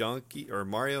Challenge,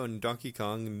 Mario and Donkey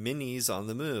Kong Minis on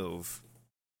the Move.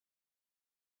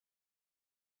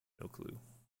 No clue.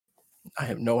 I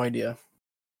have no idea.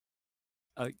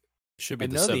 Should be I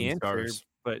the know 7 the answer, stars.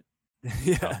 but Oh,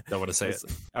 yeah. don't want to say it.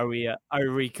 Are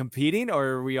we competing, or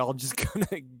are we all just gonna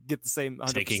get the same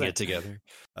 100%? Taking it together.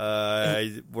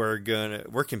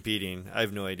 We're competing. I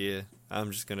have no idea.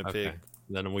 I'm just gonna Okay. pick.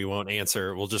 Then we won't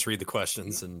answer. We'll just read the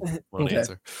questions and won't Okay.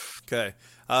 answer. Okay.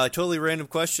 Totally random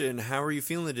question. How are you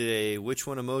feeling today? Which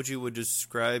one emoji would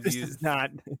describe This you? is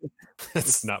not.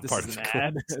 It's not this part is of an the quiz.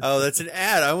 ad. Oh, that's an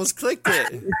ad. I almost clicked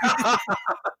it.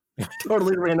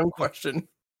 Totally random question.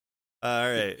 All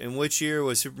right. In which year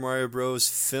was Super Mario Bros.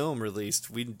 Film released?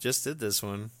 We just did this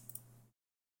one.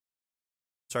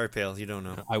 Sorry, Pale. You don't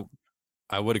know.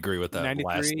 I would agree with that 93,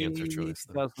 last answer choice.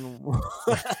 though. 2001.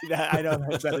 I don't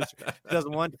know. Is that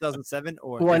 2001, 2007,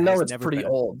 or Well, I it know has it's never pretty been-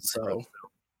 old, so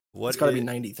it's got to be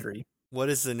 93. What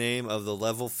is the name of the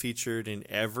level featured in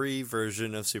every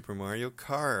version of Super Mario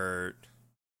Kart?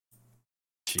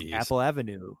 Jeez. Apple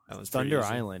Avenue, That one's pretty Thunder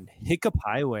easy. Island, Hiccup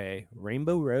Highway,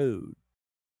 Rainbow Road.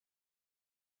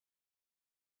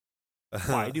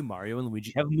 Why do Mario and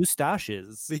Luigi have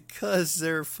mustaches? Because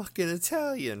they're fucking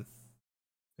Italian.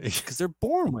 Because they're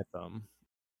born with them.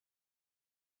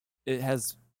 It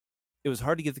was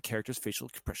hard to give the characters facial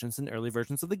expressions in early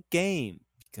versions of the game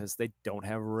because they don't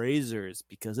have razors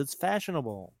because it's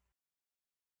fashionable.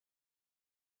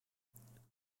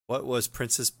 What was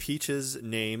Princess Peach's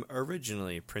name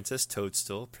originally? Princess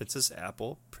Toadstool, Princess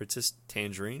Apple, Princess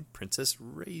Tangerine, Princess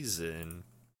Raisin.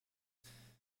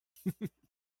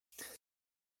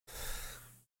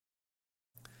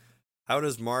 How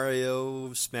does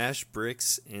Mario smash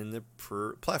bricks in the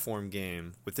platform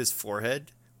game? With his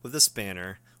forehead, with a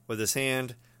spanner, with his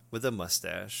hand, with a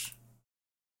mustache.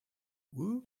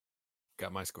 Woo.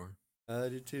 Got my score. I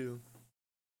did too.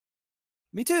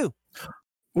 Me too.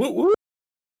 Woo woo.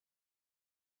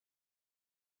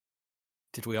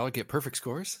 Did we all get perfect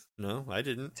scores? No, I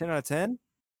didn't. 10 out of 10.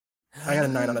 I got a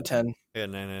 9 out of 10. I got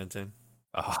 9 out of 10.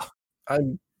 Oh,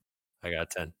 I'm. I got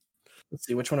 10. Let's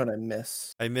see, which one did I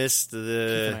miss? I missed Keith and I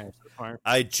the. are so far.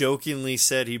 I jokingly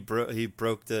said he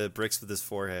broke the bricks with his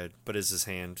forehead, but it's his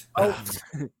hand. Oh,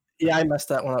 yeah, I messed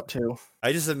that one up too.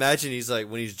 I just imagine he's like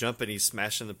when he's jumping, he's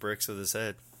smashing the bricks with his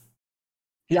head.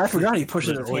 Yeah, I forgot he pushes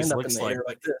It his always hand up in looks the like- air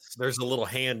like this. There's a little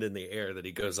hand in the air that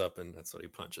he goes up and that's what he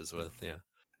punches with. Yeah.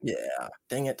 Yeah,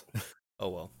 dang it. Oh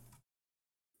well.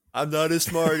 I'm not as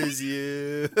smart as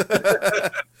you.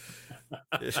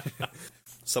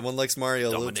 Someone likes Mario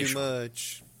a little too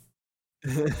much.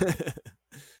 All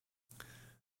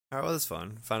right, well, that's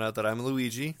fun. Found out that I'm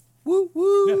Luigi. Woo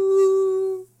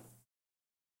woo.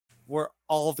 where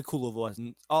all the cool ones,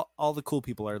 all the cool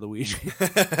people are Luigi.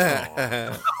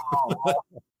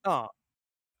 Oh,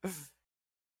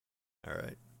 All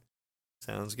right.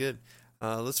 Sounds good.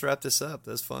 Let's wrap this up.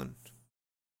 That's fun.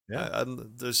 Yeah.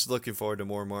 I'm just looking forward to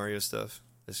more Mario stuff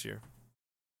this year.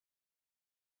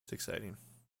 It's exciting.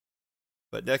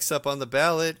 But next up on the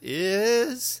ballot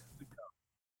is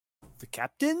the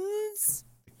captains.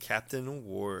 the Captain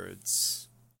Awards.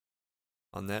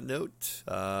 On that note,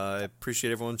 I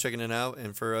appreciate everyone checking it out.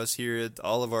 And for us here at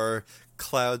all of our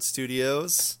cloud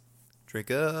studios, drink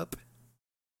up.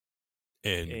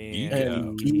 And And geek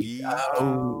out. Geek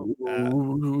out.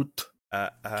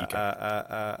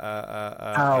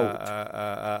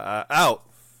 Out.